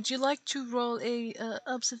 would you like to roll a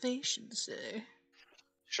observation, sir?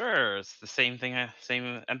 Sure, it's the same thing,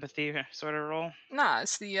 same empathy sort of roll? Nah,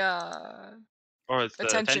 it's the, Or it's the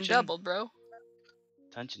attention? doubled, bro.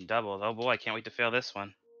 Attention doubled. Oh boy, I can't wait to fail this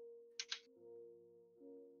one.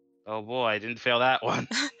 Oh boy, I didn't fail that one.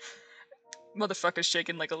 Motherfucker's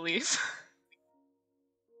shaking like a leaf.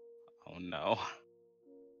 Oh no.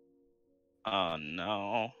 Oh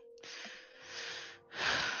no.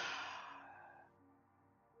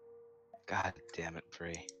 God damn it,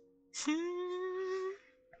 Bree.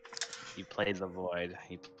 You played the void.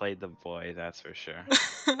 You played the void, that's for sure.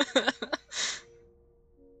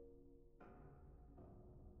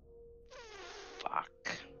 Fuck.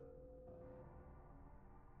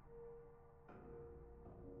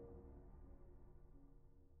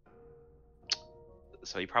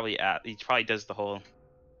 So he probably does the whole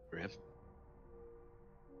rib.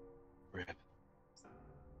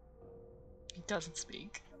 He doesn't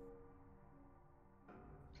speak.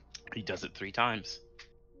 He does it 3 times.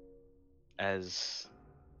 As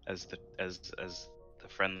the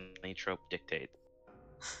friendly trope dictates.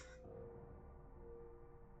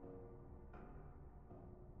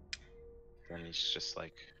 Then he's just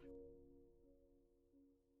like,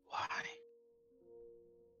 why?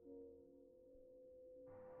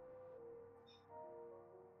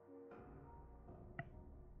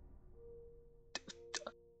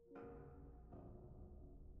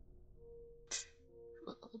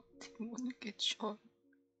 Didn't want to get shot.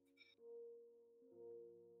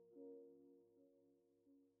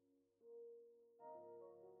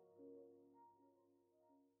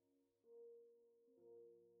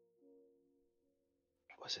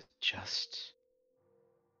 Was it just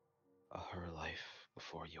a her life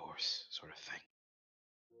before yours sort of thing?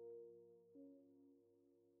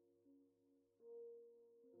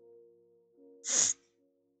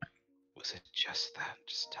 Was it just that?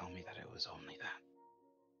 Just tell me that it was only that.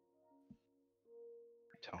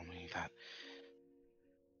 Tell me that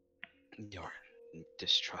your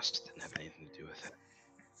distrust didn't have anything to do with it.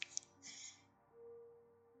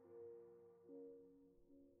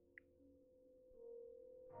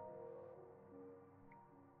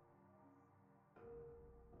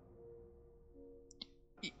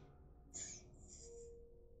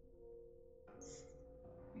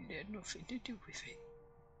 It had nothing to do with it.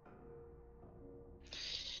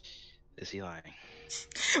 Is he lying?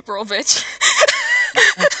 Roll, bitch.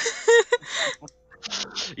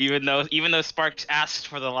 Even though Sparks asked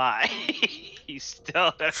for the lie, he's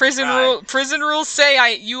still prison rules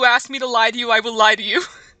say you asked me to lie to you, I will lie to you.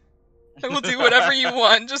 I will do whatever you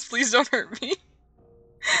want. Just please don't hurt me.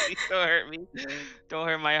 Please don't hurt me. Don't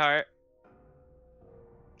hurt my heart.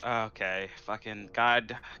 Okay, fucking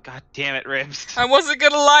god damn it, Ribs. I wasn't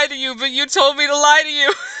gonna lie to you, but you told me to lie to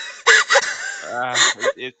you.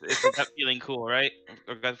 It's a gut feeling cool, right?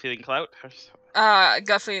 Or gut feeling clout?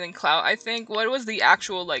 Gut feeling clout. I think. What was the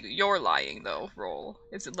actual you're lying though roll?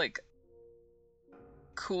 Is it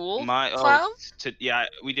cool clout? Yeah,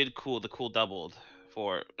 we did cool. The cool doubled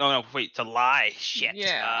for. No, wait, to lie. Shit.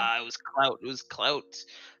 Yeah. It was clout. It was clout.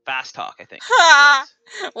 Fast talk, I think. Ha!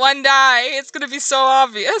 One die. It's gonna be so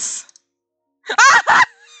obvious.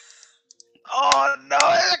 Oh no!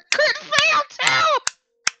 It's a crit fail too.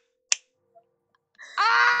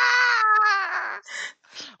 Ah!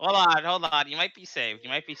 Hold on. You might be saved.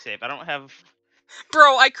 I don't have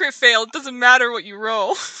Bro, I crit failed. It doesn't matter what you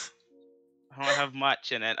roll. I don't have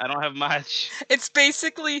much in it. I don't have much. It's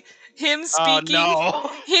basically him speaking. Oh,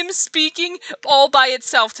 no. Him speaking all by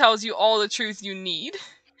itself tells you all the truth you need.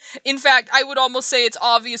 In fact, I would almost say it's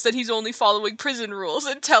obvious that he's only following prison rules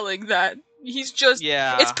and telling that. He's just...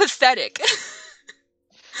 Yeah. It's pathetic.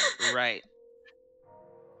 Right.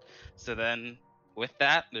 So then, with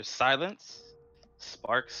that, there's silence.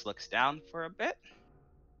 Sparks looks down for a bit,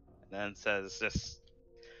 and then says this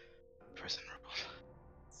prison rules.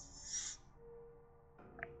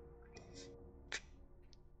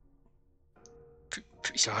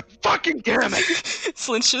 God fucking damn it!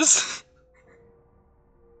 Flinches.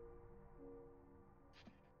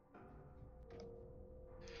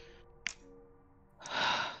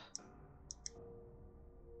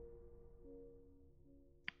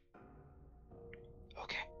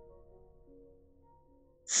 Okay.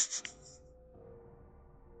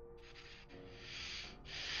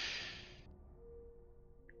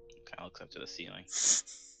 Kind of looks up to the ceiling.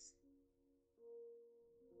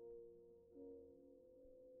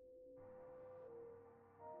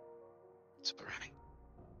 It's alright.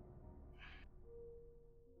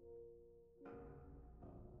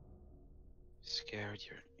 Scared,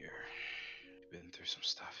 you've been through some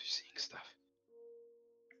stuff, you're seeing stuff.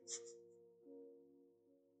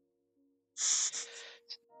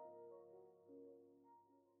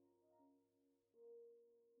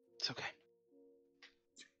 It's okay.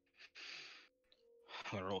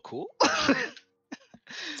 Wanna roll cool?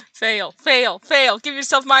 Fail, fail, fail. Give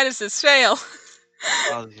yourself minuses. Fail.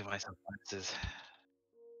 I'll give myself minuses.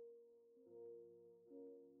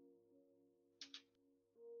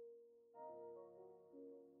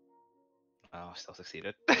 Oh, still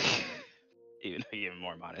succeeded. Even though you have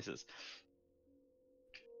more minuses.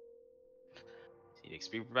 He takes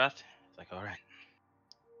a deep breath. It's like, alright.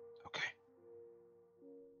 Okay.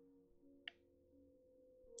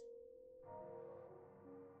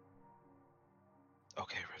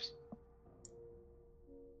 Okay, Rivs.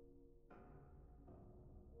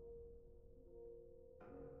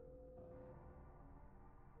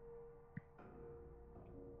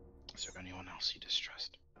 Is there anyone else you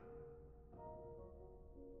distrust?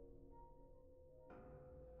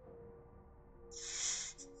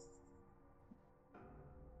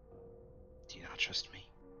 Do you not trust me?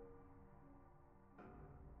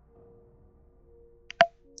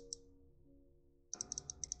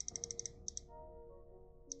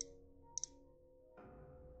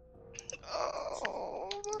 Oh,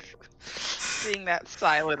 seeing that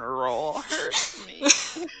silent roll hurts me.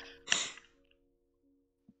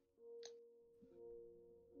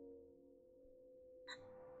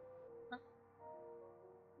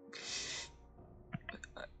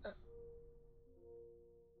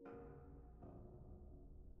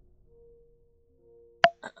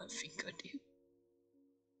 Finger, dude.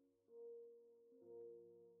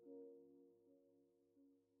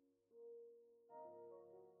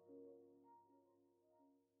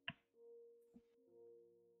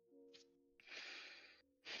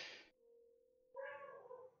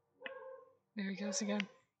 There he goes again.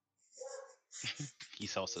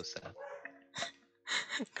 He's also sad.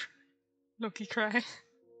 Loki cry.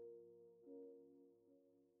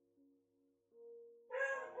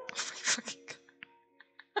 Oh my fucking god.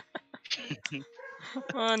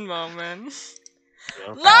 One moment.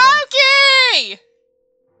 Loki!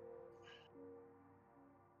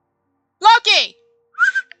 Loki!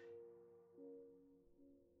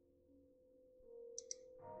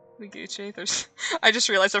 Gucci, I just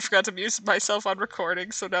realized I forgot to mute myself on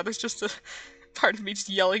recording, so now there's just a part of me just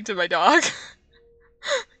yelling to my dog.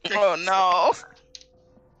 Oh no.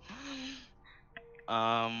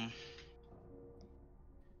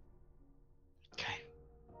 Okay.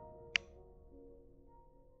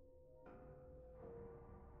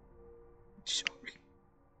 Sorry.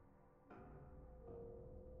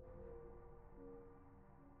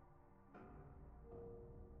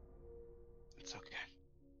 It's okay.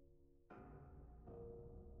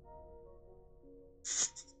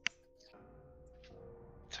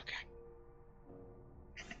 It's okay.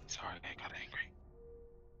 Sorry, I got angry.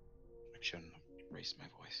 I shouldn't have raised my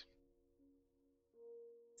voice.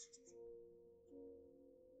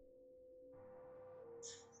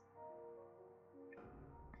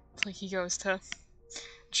 It's like he goes to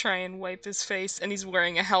try and wipe his face, and he's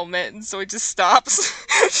wearing a helmet, and so he just stops.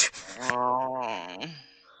 Oh.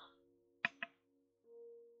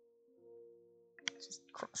 Just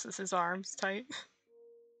crosses his arms tight.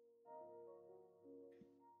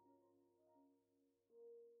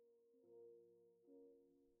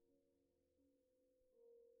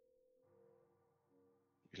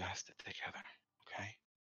 You guys stick together,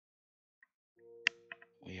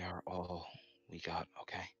 We are all we got,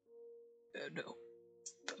 okay? No.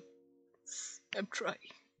 I'm trying.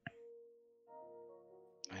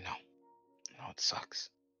 I know. I know it sucks.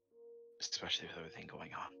 Especially with everything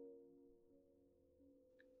going on.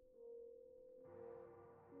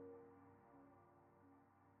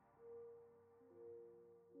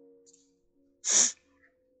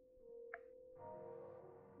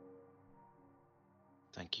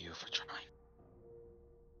 Thank you for trying.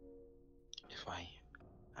 If I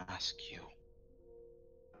ask you,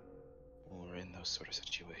 when we're in those sort of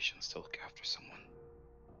situations, to look after someone,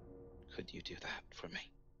 could you do that for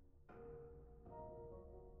me?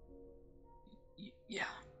 Yeah.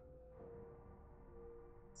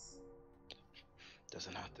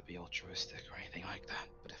 Doesn't have to be altruistic or anything like that,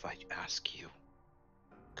 but if I ask you,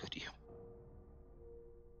 could you?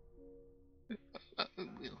 I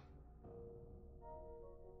will.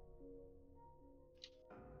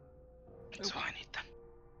 That's all I need then.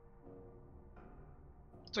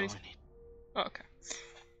 That's all I need. Oh, okay.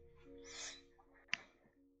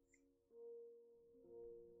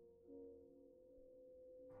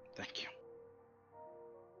 Thank you.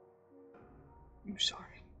 I'm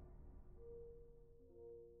sorry.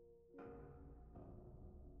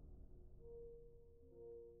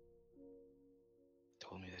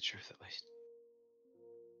 Told me the truth at least.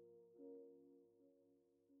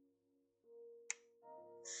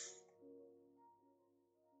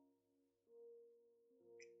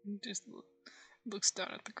 He just looks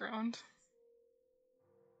down at the ground.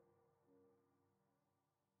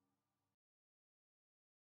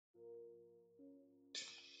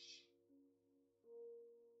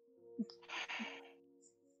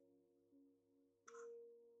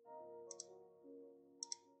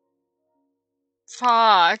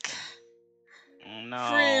 Fuck.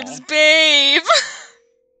 No. Ribs, babe!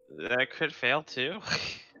 That crit fail too?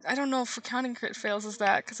 I don't know if we're counting crit fails as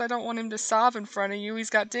that, because I don't want him to sob in front of you. He's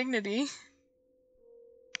got dignity.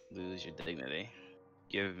 Lose your dignity.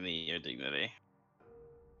 Give me your dignity.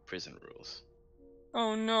 Prison rules.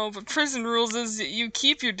 Oh no, but prison rules is you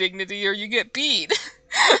keep your dignity or you get beat.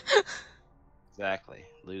 Exactly.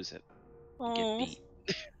 Lose it. Oh. Get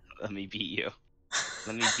beat. Let me beat you.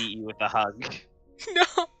 Let me beat you with a hug. No.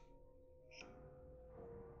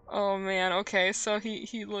 Oh man, okay, so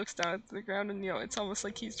he looks down at the ground and it's almost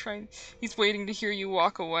like he's waiting to hear you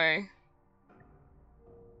walk away.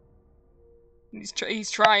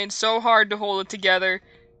 He's trying so hard to hold it together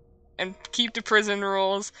and keep the prison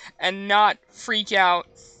rules and not freak out.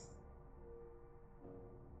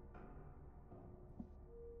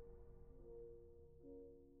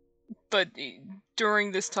 But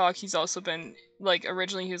during this talk, he's also been, like,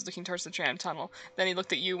 originally he was looking towards the tram tunnel. Then he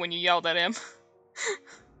looked at you when you yelled at him.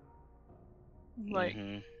 Like,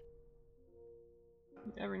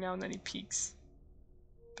 every now and then he peeks.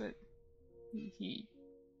 But he's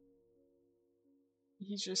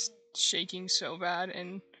just shaking so bad,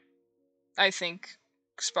 and I think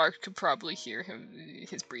Spark could probably hear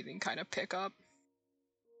his breathing kind of pick up.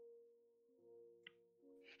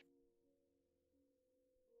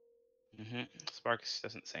 Sparks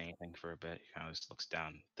doesn't say anything for a bit. He kind of just looks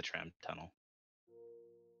down the tram tunnel.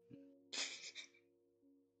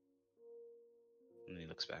 And he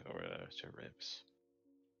looks back over to Ribs.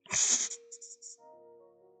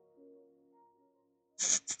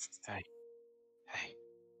 Hey. Hey.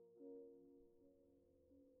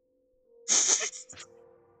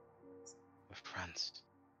 We're friends.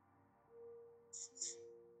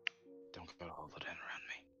 Don't go hold it in around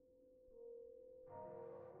me.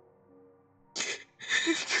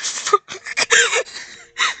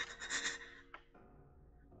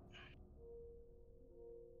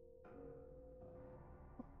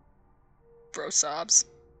 Bro sobs.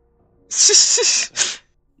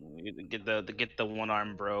 Get the one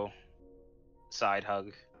arm bro side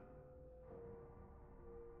hug.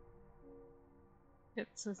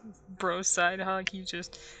 It's a bro side hug. He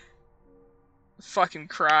just fucking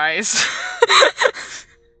cries.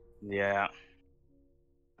 Yeah.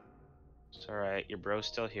 It's alright, your bro's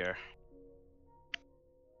still here.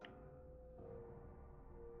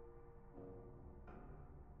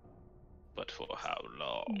 But for how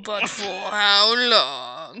long? But for how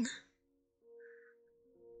long?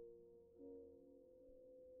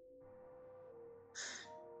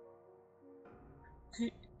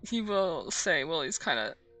 He will say, well, he's kind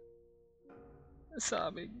of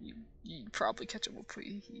sobbing. You probably catch him up.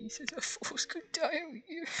 He says, I was gonna die out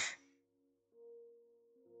here.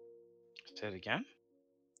 Say it again?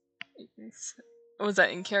 Was that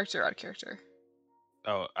in character or out of character?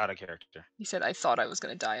 Oh, out of character. He said, I thought I was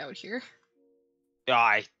gonna die out here. Oh,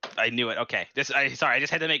 I knew it. Okay. Sorry, I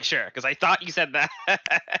just had to make sure because I thought you said that. I'm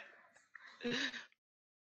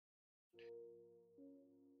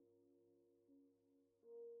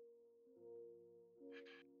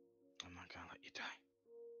not gonna let you die.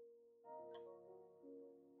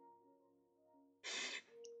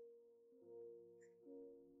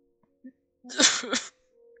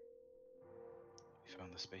 You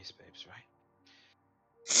found the space babes, right?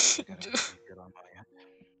 I gotta make good on my end.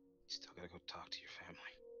 You still gotta go talk to your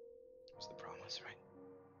family. It's the promise, right?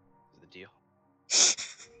 It's the deal.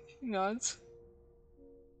 Nods.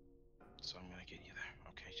 So I'm gonna get you there.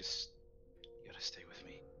 Okay, you gotta stay with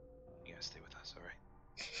me. You gotta stay with us, alright?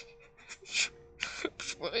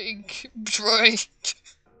 Trying.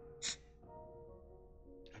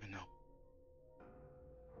 I know.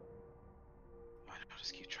 I know,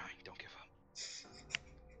 just keep trying. Don't give up.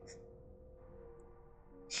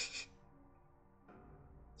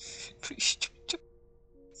 Please don't.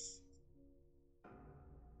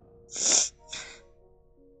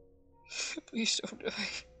 Please don't die.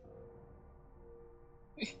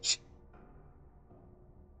 Please.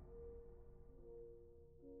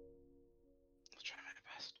 I'll try my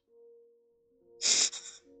best.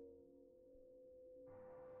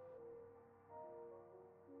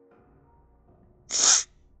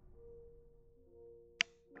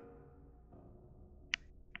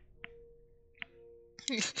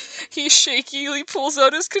 He shakily pulls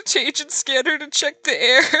out his contagion scanner to check the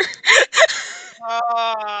air.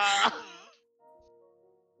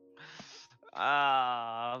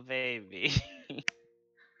 Ah, baby.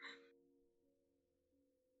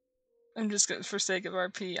 I'm just gonna, for sake of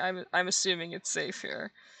RP, I'm assuming it's safe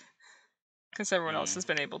here, because everyone else has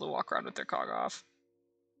been able to walk around with their cog off.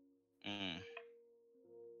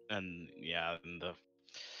 And yeah, and the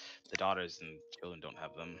daughters and children don't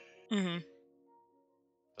have them. Mm-hmm.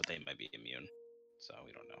 But they might be immune, so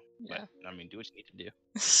we don't know. Yeah. But I mean, do what you need to do.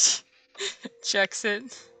 Checks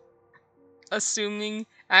it. Assuming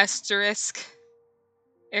asterisk.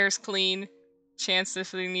 Air's clean. Chance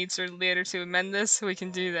if he needs her later to amend this, we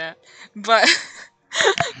can do that. But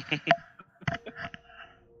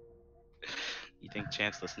You think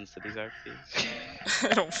Chance listens to these RPs?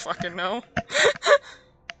 I don't fucking know.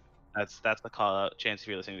 That's the call out. Chance, if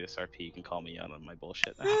you're listening to this RP, you can call me out on my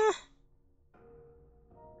bullshit now.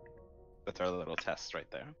 That's our little test right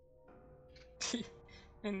there.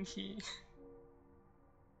 And he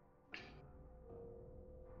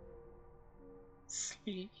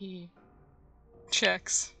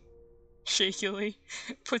checks shakily,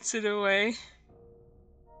 puts it away.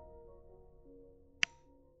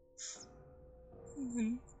 And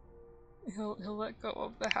then he'll let go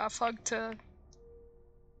of the half hug to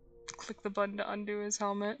click the button to undo his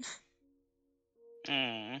helmet.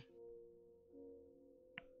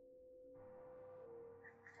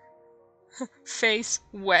 Face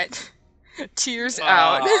wet. Tears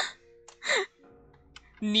out.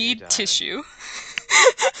 Need tissue.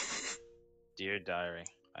 Dear diary,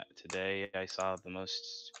 today I saw the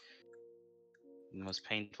most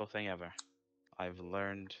painful thing ever. I've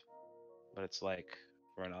learned what it's like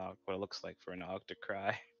for what it looks like for an og to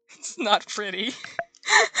cry. It's not pretty.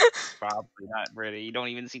 Probably not pretty. You don't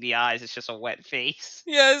even see the eyes. It's just a wet face.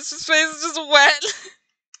 Yeah, his face is just wet.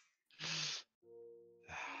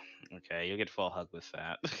 Okay, you'll get full hug with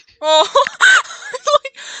that. Oh,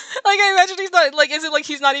 like I imagine he's not like. Is it like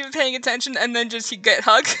he's not even paying attention and then just he get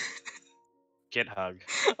hug? Get hug.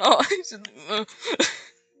 Oh, just,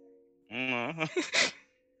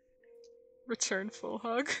 return full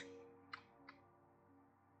hug.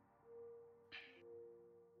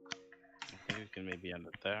 I think we can maybe end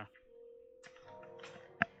it there.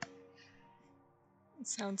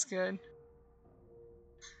 Sounds good.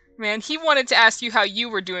 Man, he wanted to ask you how you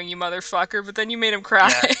were doing, you motherfucker, but then you made him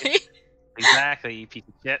cry. Yeah, exactly, you piece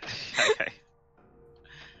of shit. Okay.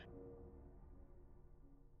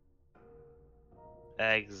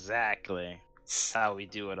 Exactly. How we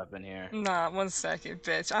do it up in here. Nah, 1 second,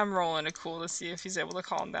 bitch. I'm rolling it cool to see if he's able to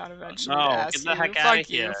calm down eventually. No, to ask get the you. heck Fuck out you, of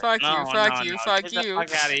here. fuck No, you, fuck no, you, no. fuck Get the you.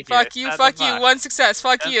 fuck outta here. Fuck you, Shut fuck the you. fuck. 1 success,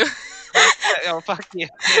 fuck you. Oh, fuck you.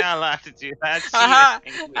 You're not allowed to do that. Haha,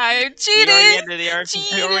 I am cheated. You're already under the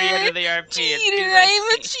RP. You're already under the RP. Cheater, I am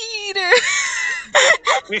a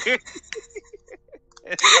cheater.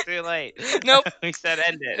 It's too late. Nope. We said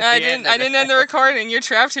end it. I didn't end the recording. You're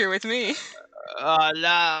trapped here with me. Oh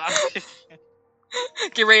no.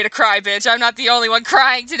 Get ready to cry, bitch. I'm not the only one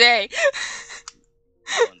crying today.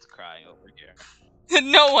 No one's crying over here.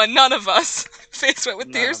 No one, none of us. Face wet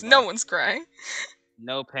with tears, no one's crying.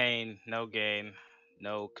 No pain, no gain,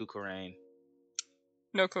 no cocaine.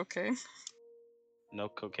 No cocaine. No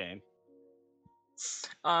cocaine.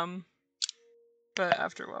 But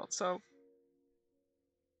after a while, so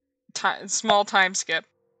small time skip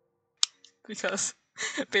because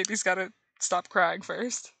baby's gotta stop crying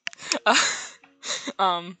first.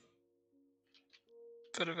 But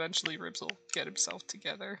eventually Ribs will get himself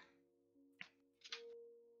together.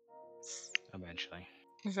 Eventually,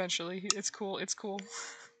 it's cool. It's cool.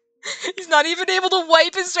 He's not even able to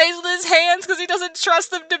wipe his face with his hands because he doesn't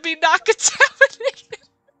trust them to be not contaminated.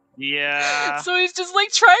 Yeah. So he's just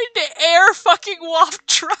like trying to air fucking waft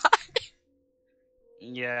dry.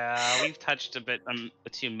 Yeah, we've touched a bit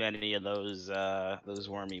too many of those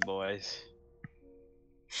wormy boys.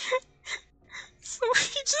 So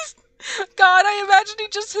he just, God, I imagine he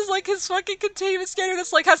just has like his fucking containment scanner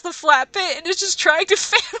that's like has the flat bit and is just trying to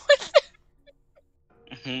fan with it.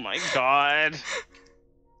 Oh my god.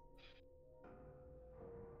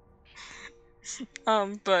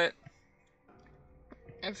 But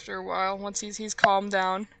after a while, once he's calmed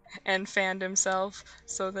down and fanned himself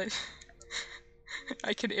so that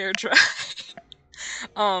I can air dry.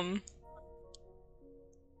 You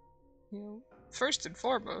know, first and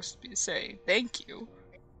foremost, we say thank you.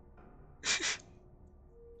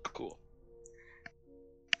 Cool.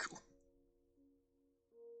 Cool.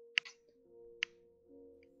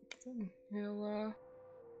 Then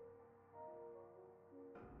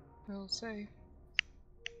he'll say,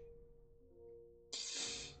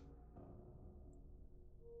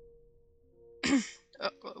 I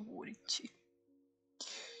wanted to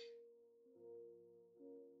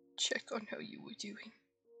check on how you were doing.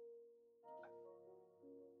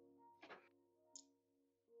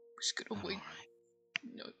 Just gonna wait.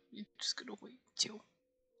 No, you're just gonna wait until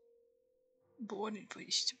born and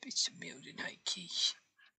placed to bits of milk and high keys.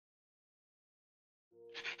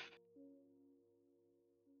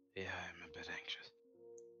 Yeah, I'm a bit anxious.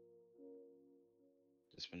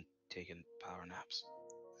 Just been taking power naps.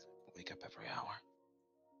 Wake up every hour.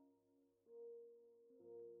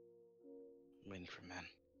 Waiting for men.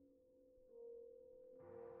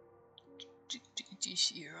 Do you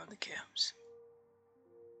see her on the cams?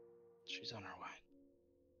 She's on her way.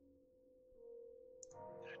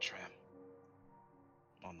 In a tram.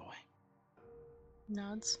 On the way.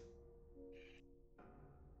 Nods.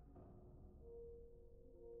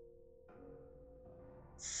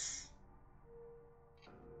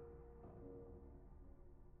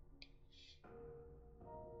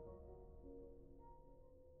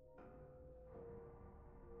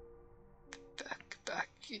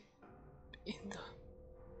 Back in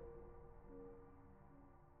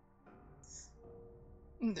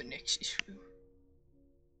the Nexus room.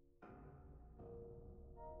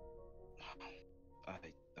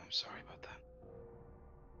 I'm sorry about that.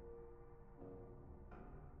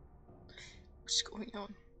 What's going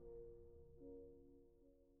on?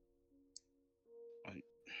 I'm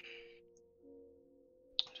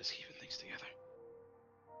just keeping things together.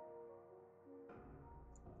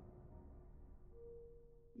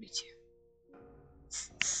 Me too.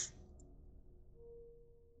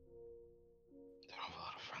 There aren't a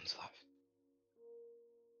lot of friends left.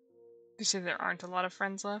 You said there aren't a lot of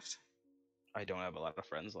friends left? I don't have a lot of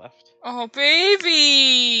friends left. Oh,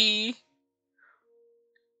 baby!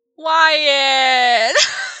 Wyatt!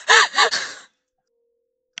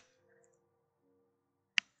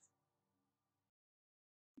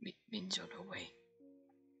 Min's on her way.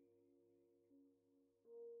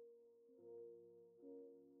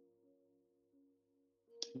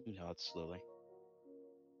 He nods slowly.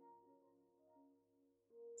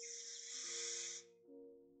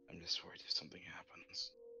 I'm just worried if something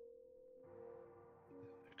happens.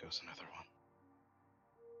 There goes another one.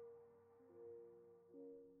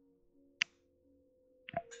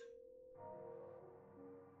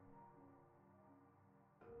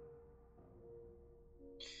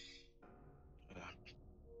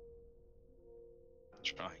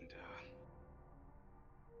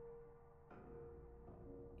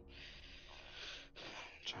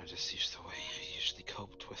 Trying to just use the way I usually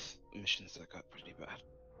coped with missions that got pretty bad.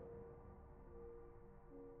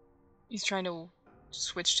 He's trying to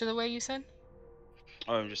switch to the way you said?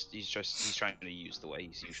 Oh, he's trying to use the way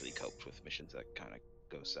he's usually coped with missions that kind of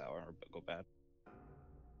go sour or go bad.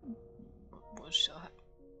 What shot?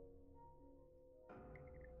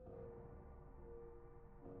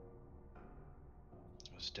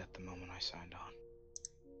 I was dead the moment I signed on.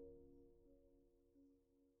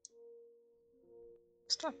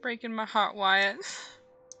 Stop breaking my heart, Wyatt.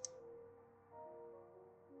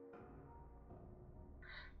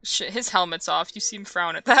 Shit, his helmet's off. You see him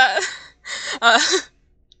frown at that.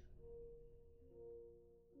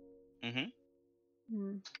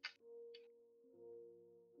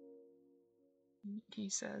 he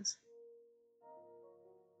says.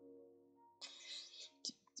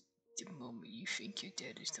 The moment you think you're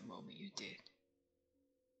dead is the moment you're dead.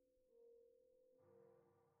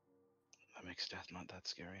 That makes death not that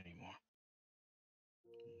scary anymore.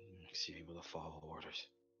 It makes you able to follow orders.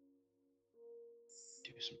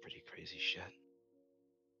 Do some pretty crazy shit.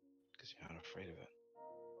 Because you're not afraid of it.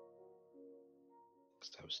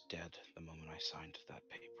 Because I was dead the moment I signed that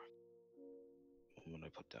paper. The moment I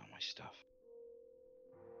put down my stuff.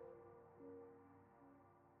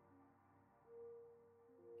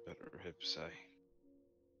 Better hip say.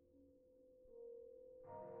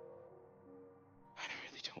 I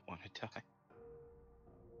really don't want to die.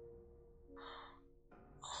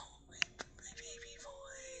 Oh, my baby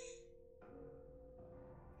boy.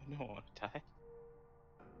 I don't want to die.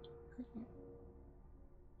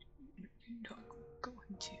 You're not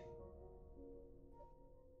going to.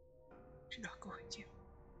 You're not going to.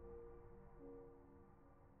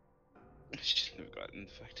 I shouldn't have gotten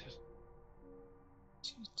infected.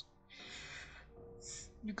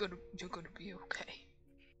 You're gonna be okay.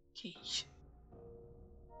 Keith.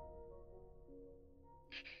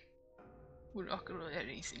 We're not gonna let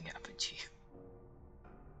anything happen to you.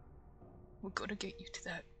 We're gonna get you to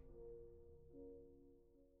that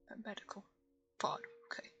medical pod,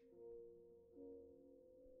 okay?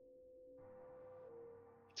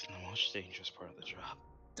 It's the most dangerous part of the job.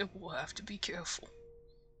 Then we'll have to be careful.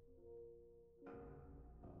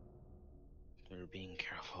 We're being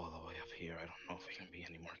careful all the way up here. I don't know if we can be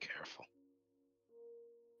any more careful.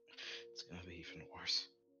 It's gonna be even worse.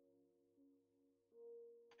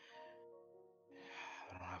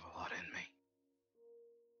 I don't have a lot in me.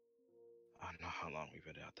 I don't know how long we've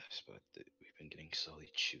been at this, but we've been getting slowly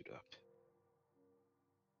chewed up.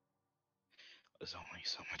 There's only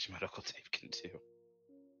so much medical tape can do.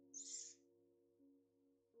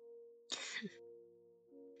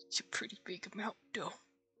 It's a pretty big amount, though.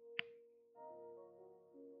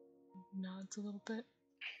 Nods a little bit.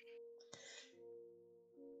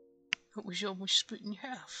 It was almost split in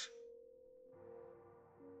half.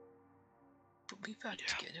 But we're back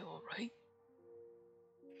together, alright?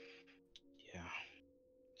 Yeah.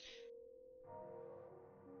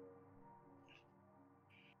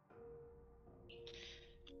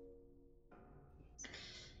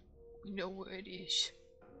 We know where it is.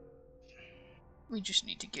 We just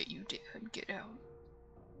need to get you there and get out.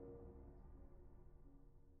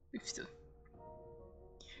 If the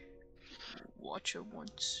Watcher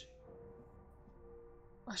wants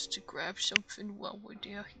us to grab something while we're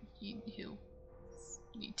there, he'll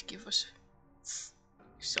need to give us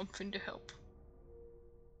something to help.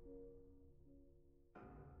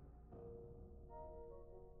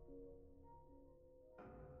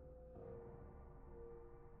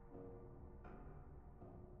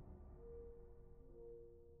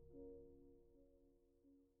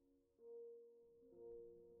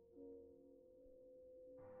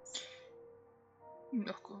 I'm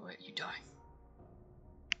not gonna let you die.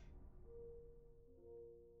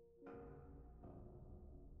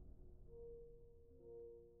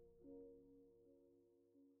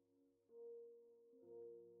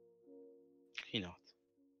 He knows.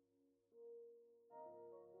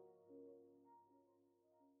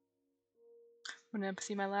 Want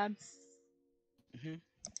empathy, my lad? Mm-hmm.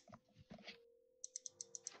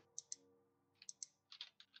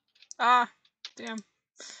 Ah, damn.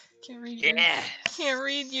 Can't read you. Yes! Can't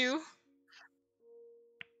read you.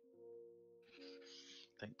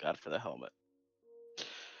 Thank God for the helmet.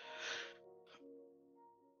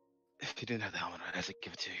 If you didn't have the helmet, I'd have to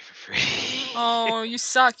give it to you for free. Oh, you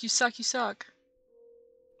suck, you suck, you suck.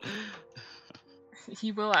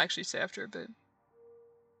 He will actually say after a bit.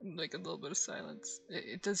 Like a little bit of silence.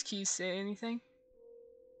 Does Keys say anything?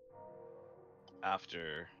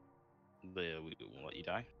 After we won't let you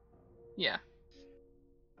die? Yeah.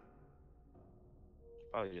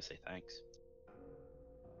 Probably just say thanks.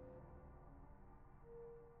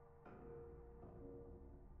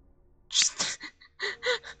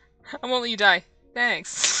 I won't let you die.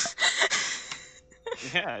 Thanks.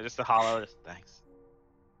 Yeah, just a hollow, just thanks.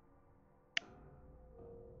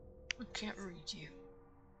 I can't read you.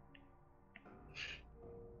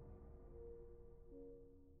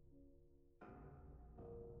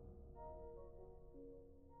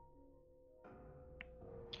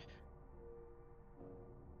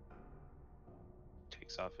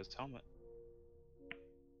 Takes off his helmet.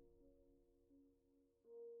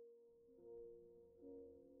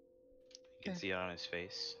 You can see it on his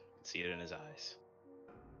face. You can see it in his eyes.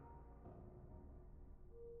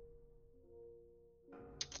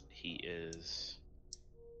 He is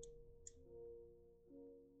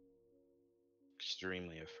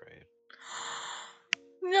extremely afraid.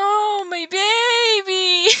 No, my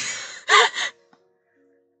baby!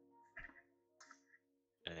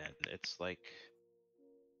 And it's like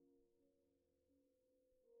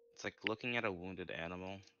looking at a wounded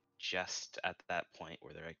animal just at that point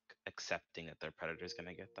where they're like accepting that their predator's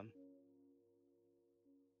gonna get them.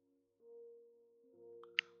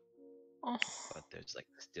 Oh. But there's like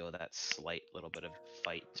still that slight little bit of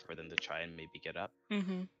fight for them to try and maybe get up.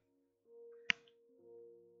 Mm-hmm.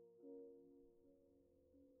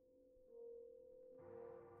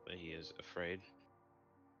 But he is afraid.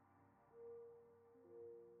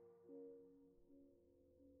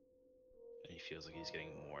 And he feels like he's getting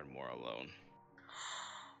more and more alone.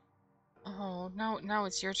 Oh, now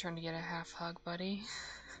it's your turn to get a half hug, buddy.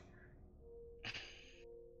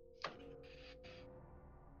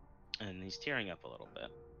 And he's tearing up a little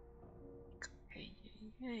bit.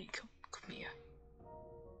 Hey, come here.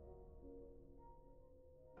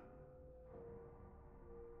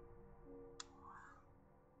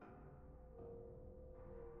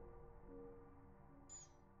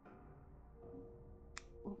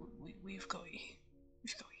 We've got you.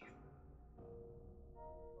 We've got you.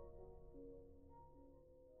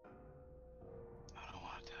 I don't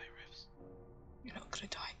want to die, Rivs. You're not gonna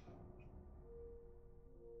die.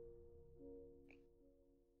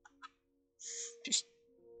 Just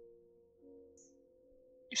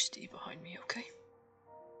stay behind me, okay?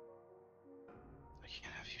 I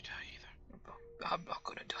can't have you die either. I'm not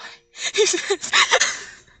gonna die. He says.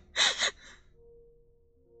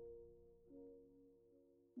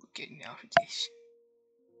 We're getting out of this.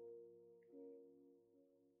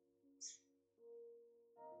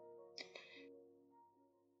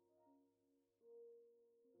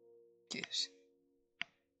 Yes.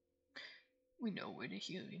 We know where the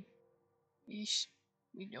healing is.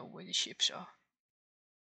 We know where the ships are.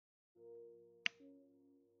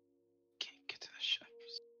 Can't get to the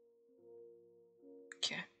ships.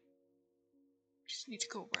 Can't. Just need to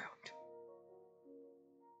go around.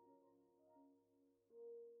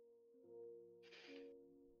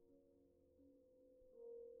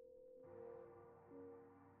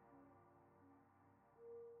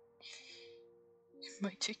 It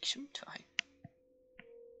might take some time.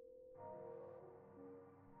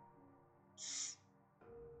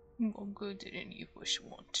 Longer than any of us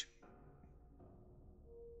want.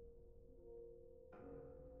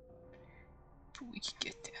 But we can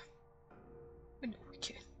get there. I know we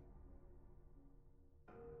can.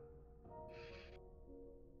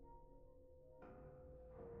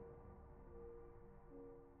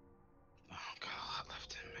 Oh, got a lot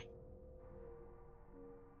left in me.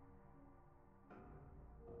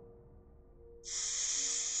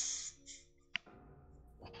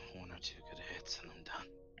 One or two good hits and I'm done.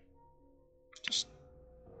 Just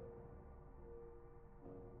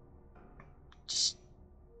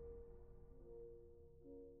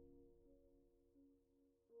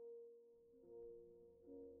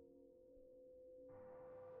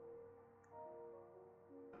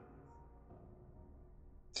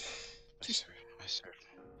I served.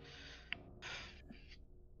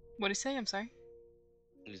 What did he say? I'm sorry.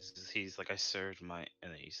 He's like, I served my,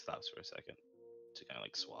 and then he stops for a second to kind of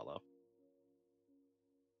like swallow.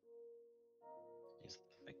 He's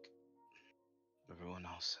like, everyone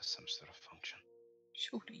else has some sort of function.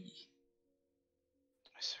 Surely.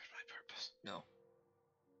 I served my purpose. No.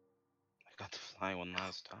 I got to fly one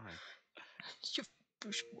last time. You've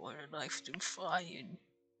pushed more in life than flying.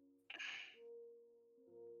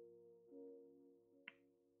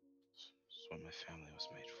 It's what my family was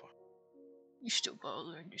made for. You still gotta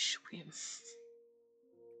learn to swim.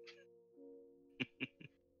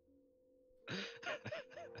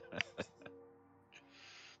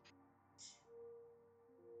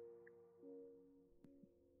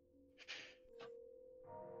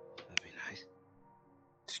 That'd be nice.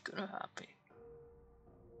 It's gonna happen.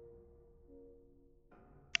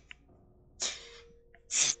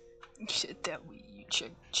 You said that you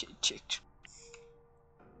checked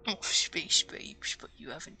off space, babes, but you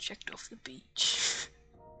haven't checked off the beach.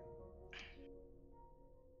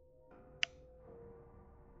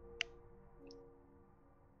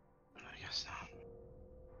 I guess not.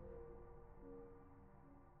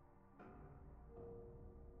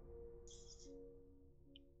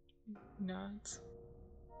 Nods.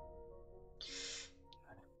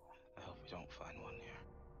 I hope we don't find one here.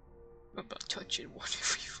 I'm about touching one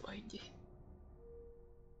if we find it.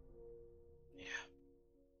 Yeah.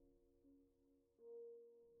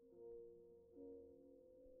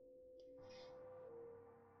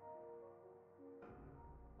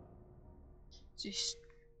 Just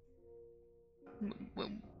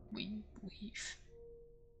when we leave,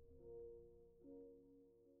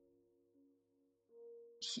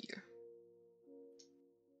 here.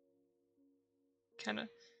 Kind of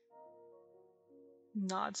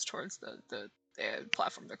nods towards the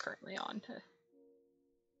platform they're currently on.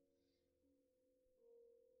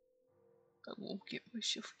 I won't get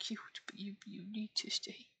myself killed, but you need to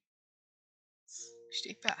stay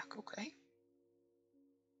back, okay?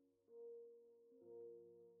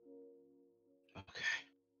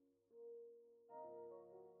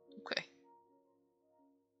 Okay.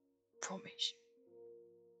 Promise.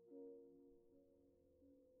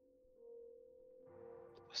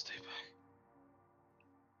 I'll stay back.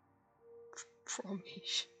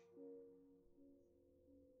 Promise.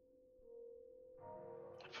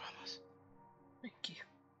 I promise. Thank you.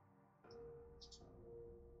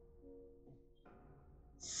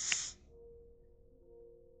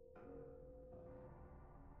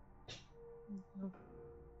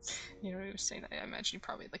 You know, he was saying that. I imagine he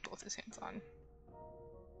probably had, like, both his hands on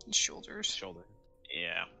his shoulders. Shoulder.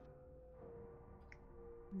 Yeah.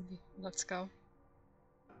 Let's go.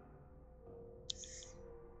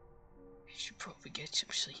 You should probably get some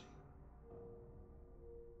sleep.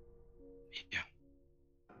 Yeah.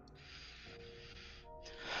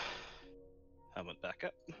 Helmet back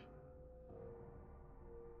up.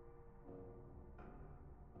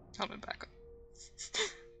 Helmet back up.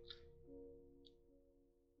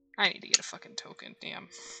 I need to get a fucking token. Damn.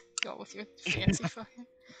 Y'all with your fancy fucking.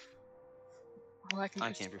 I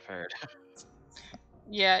came prepared.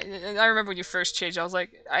 Yeah, I remember when you first changed, I was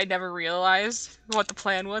like, I never realized what the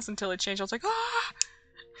plan was until it changed. I was like, ah!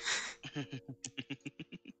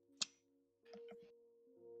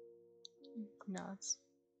 Nuts.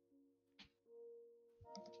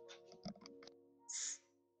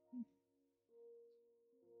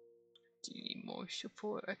 Do you need more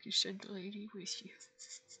support? I can send the lady with you.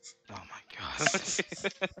 Oh my god.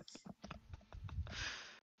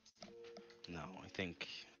 No, I think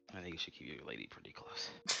you should keep your lady pretty close.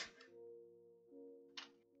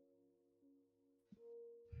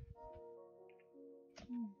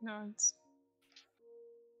 Nuts.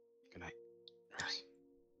 Good night, Rose.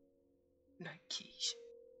 Night keys.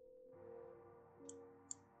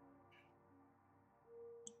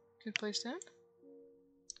 Good place to end?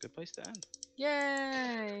 Good place to end.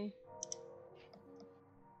 Yay!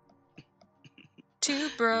 Two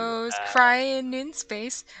bros crying in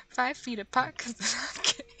space, 5 feet apart because they're not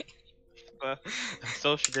gay.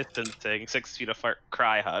 Social distancing, 6 feet apart,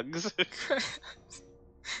 cry hugs.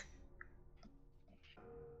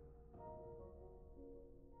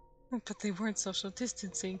 But they weren't social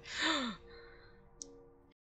distancing.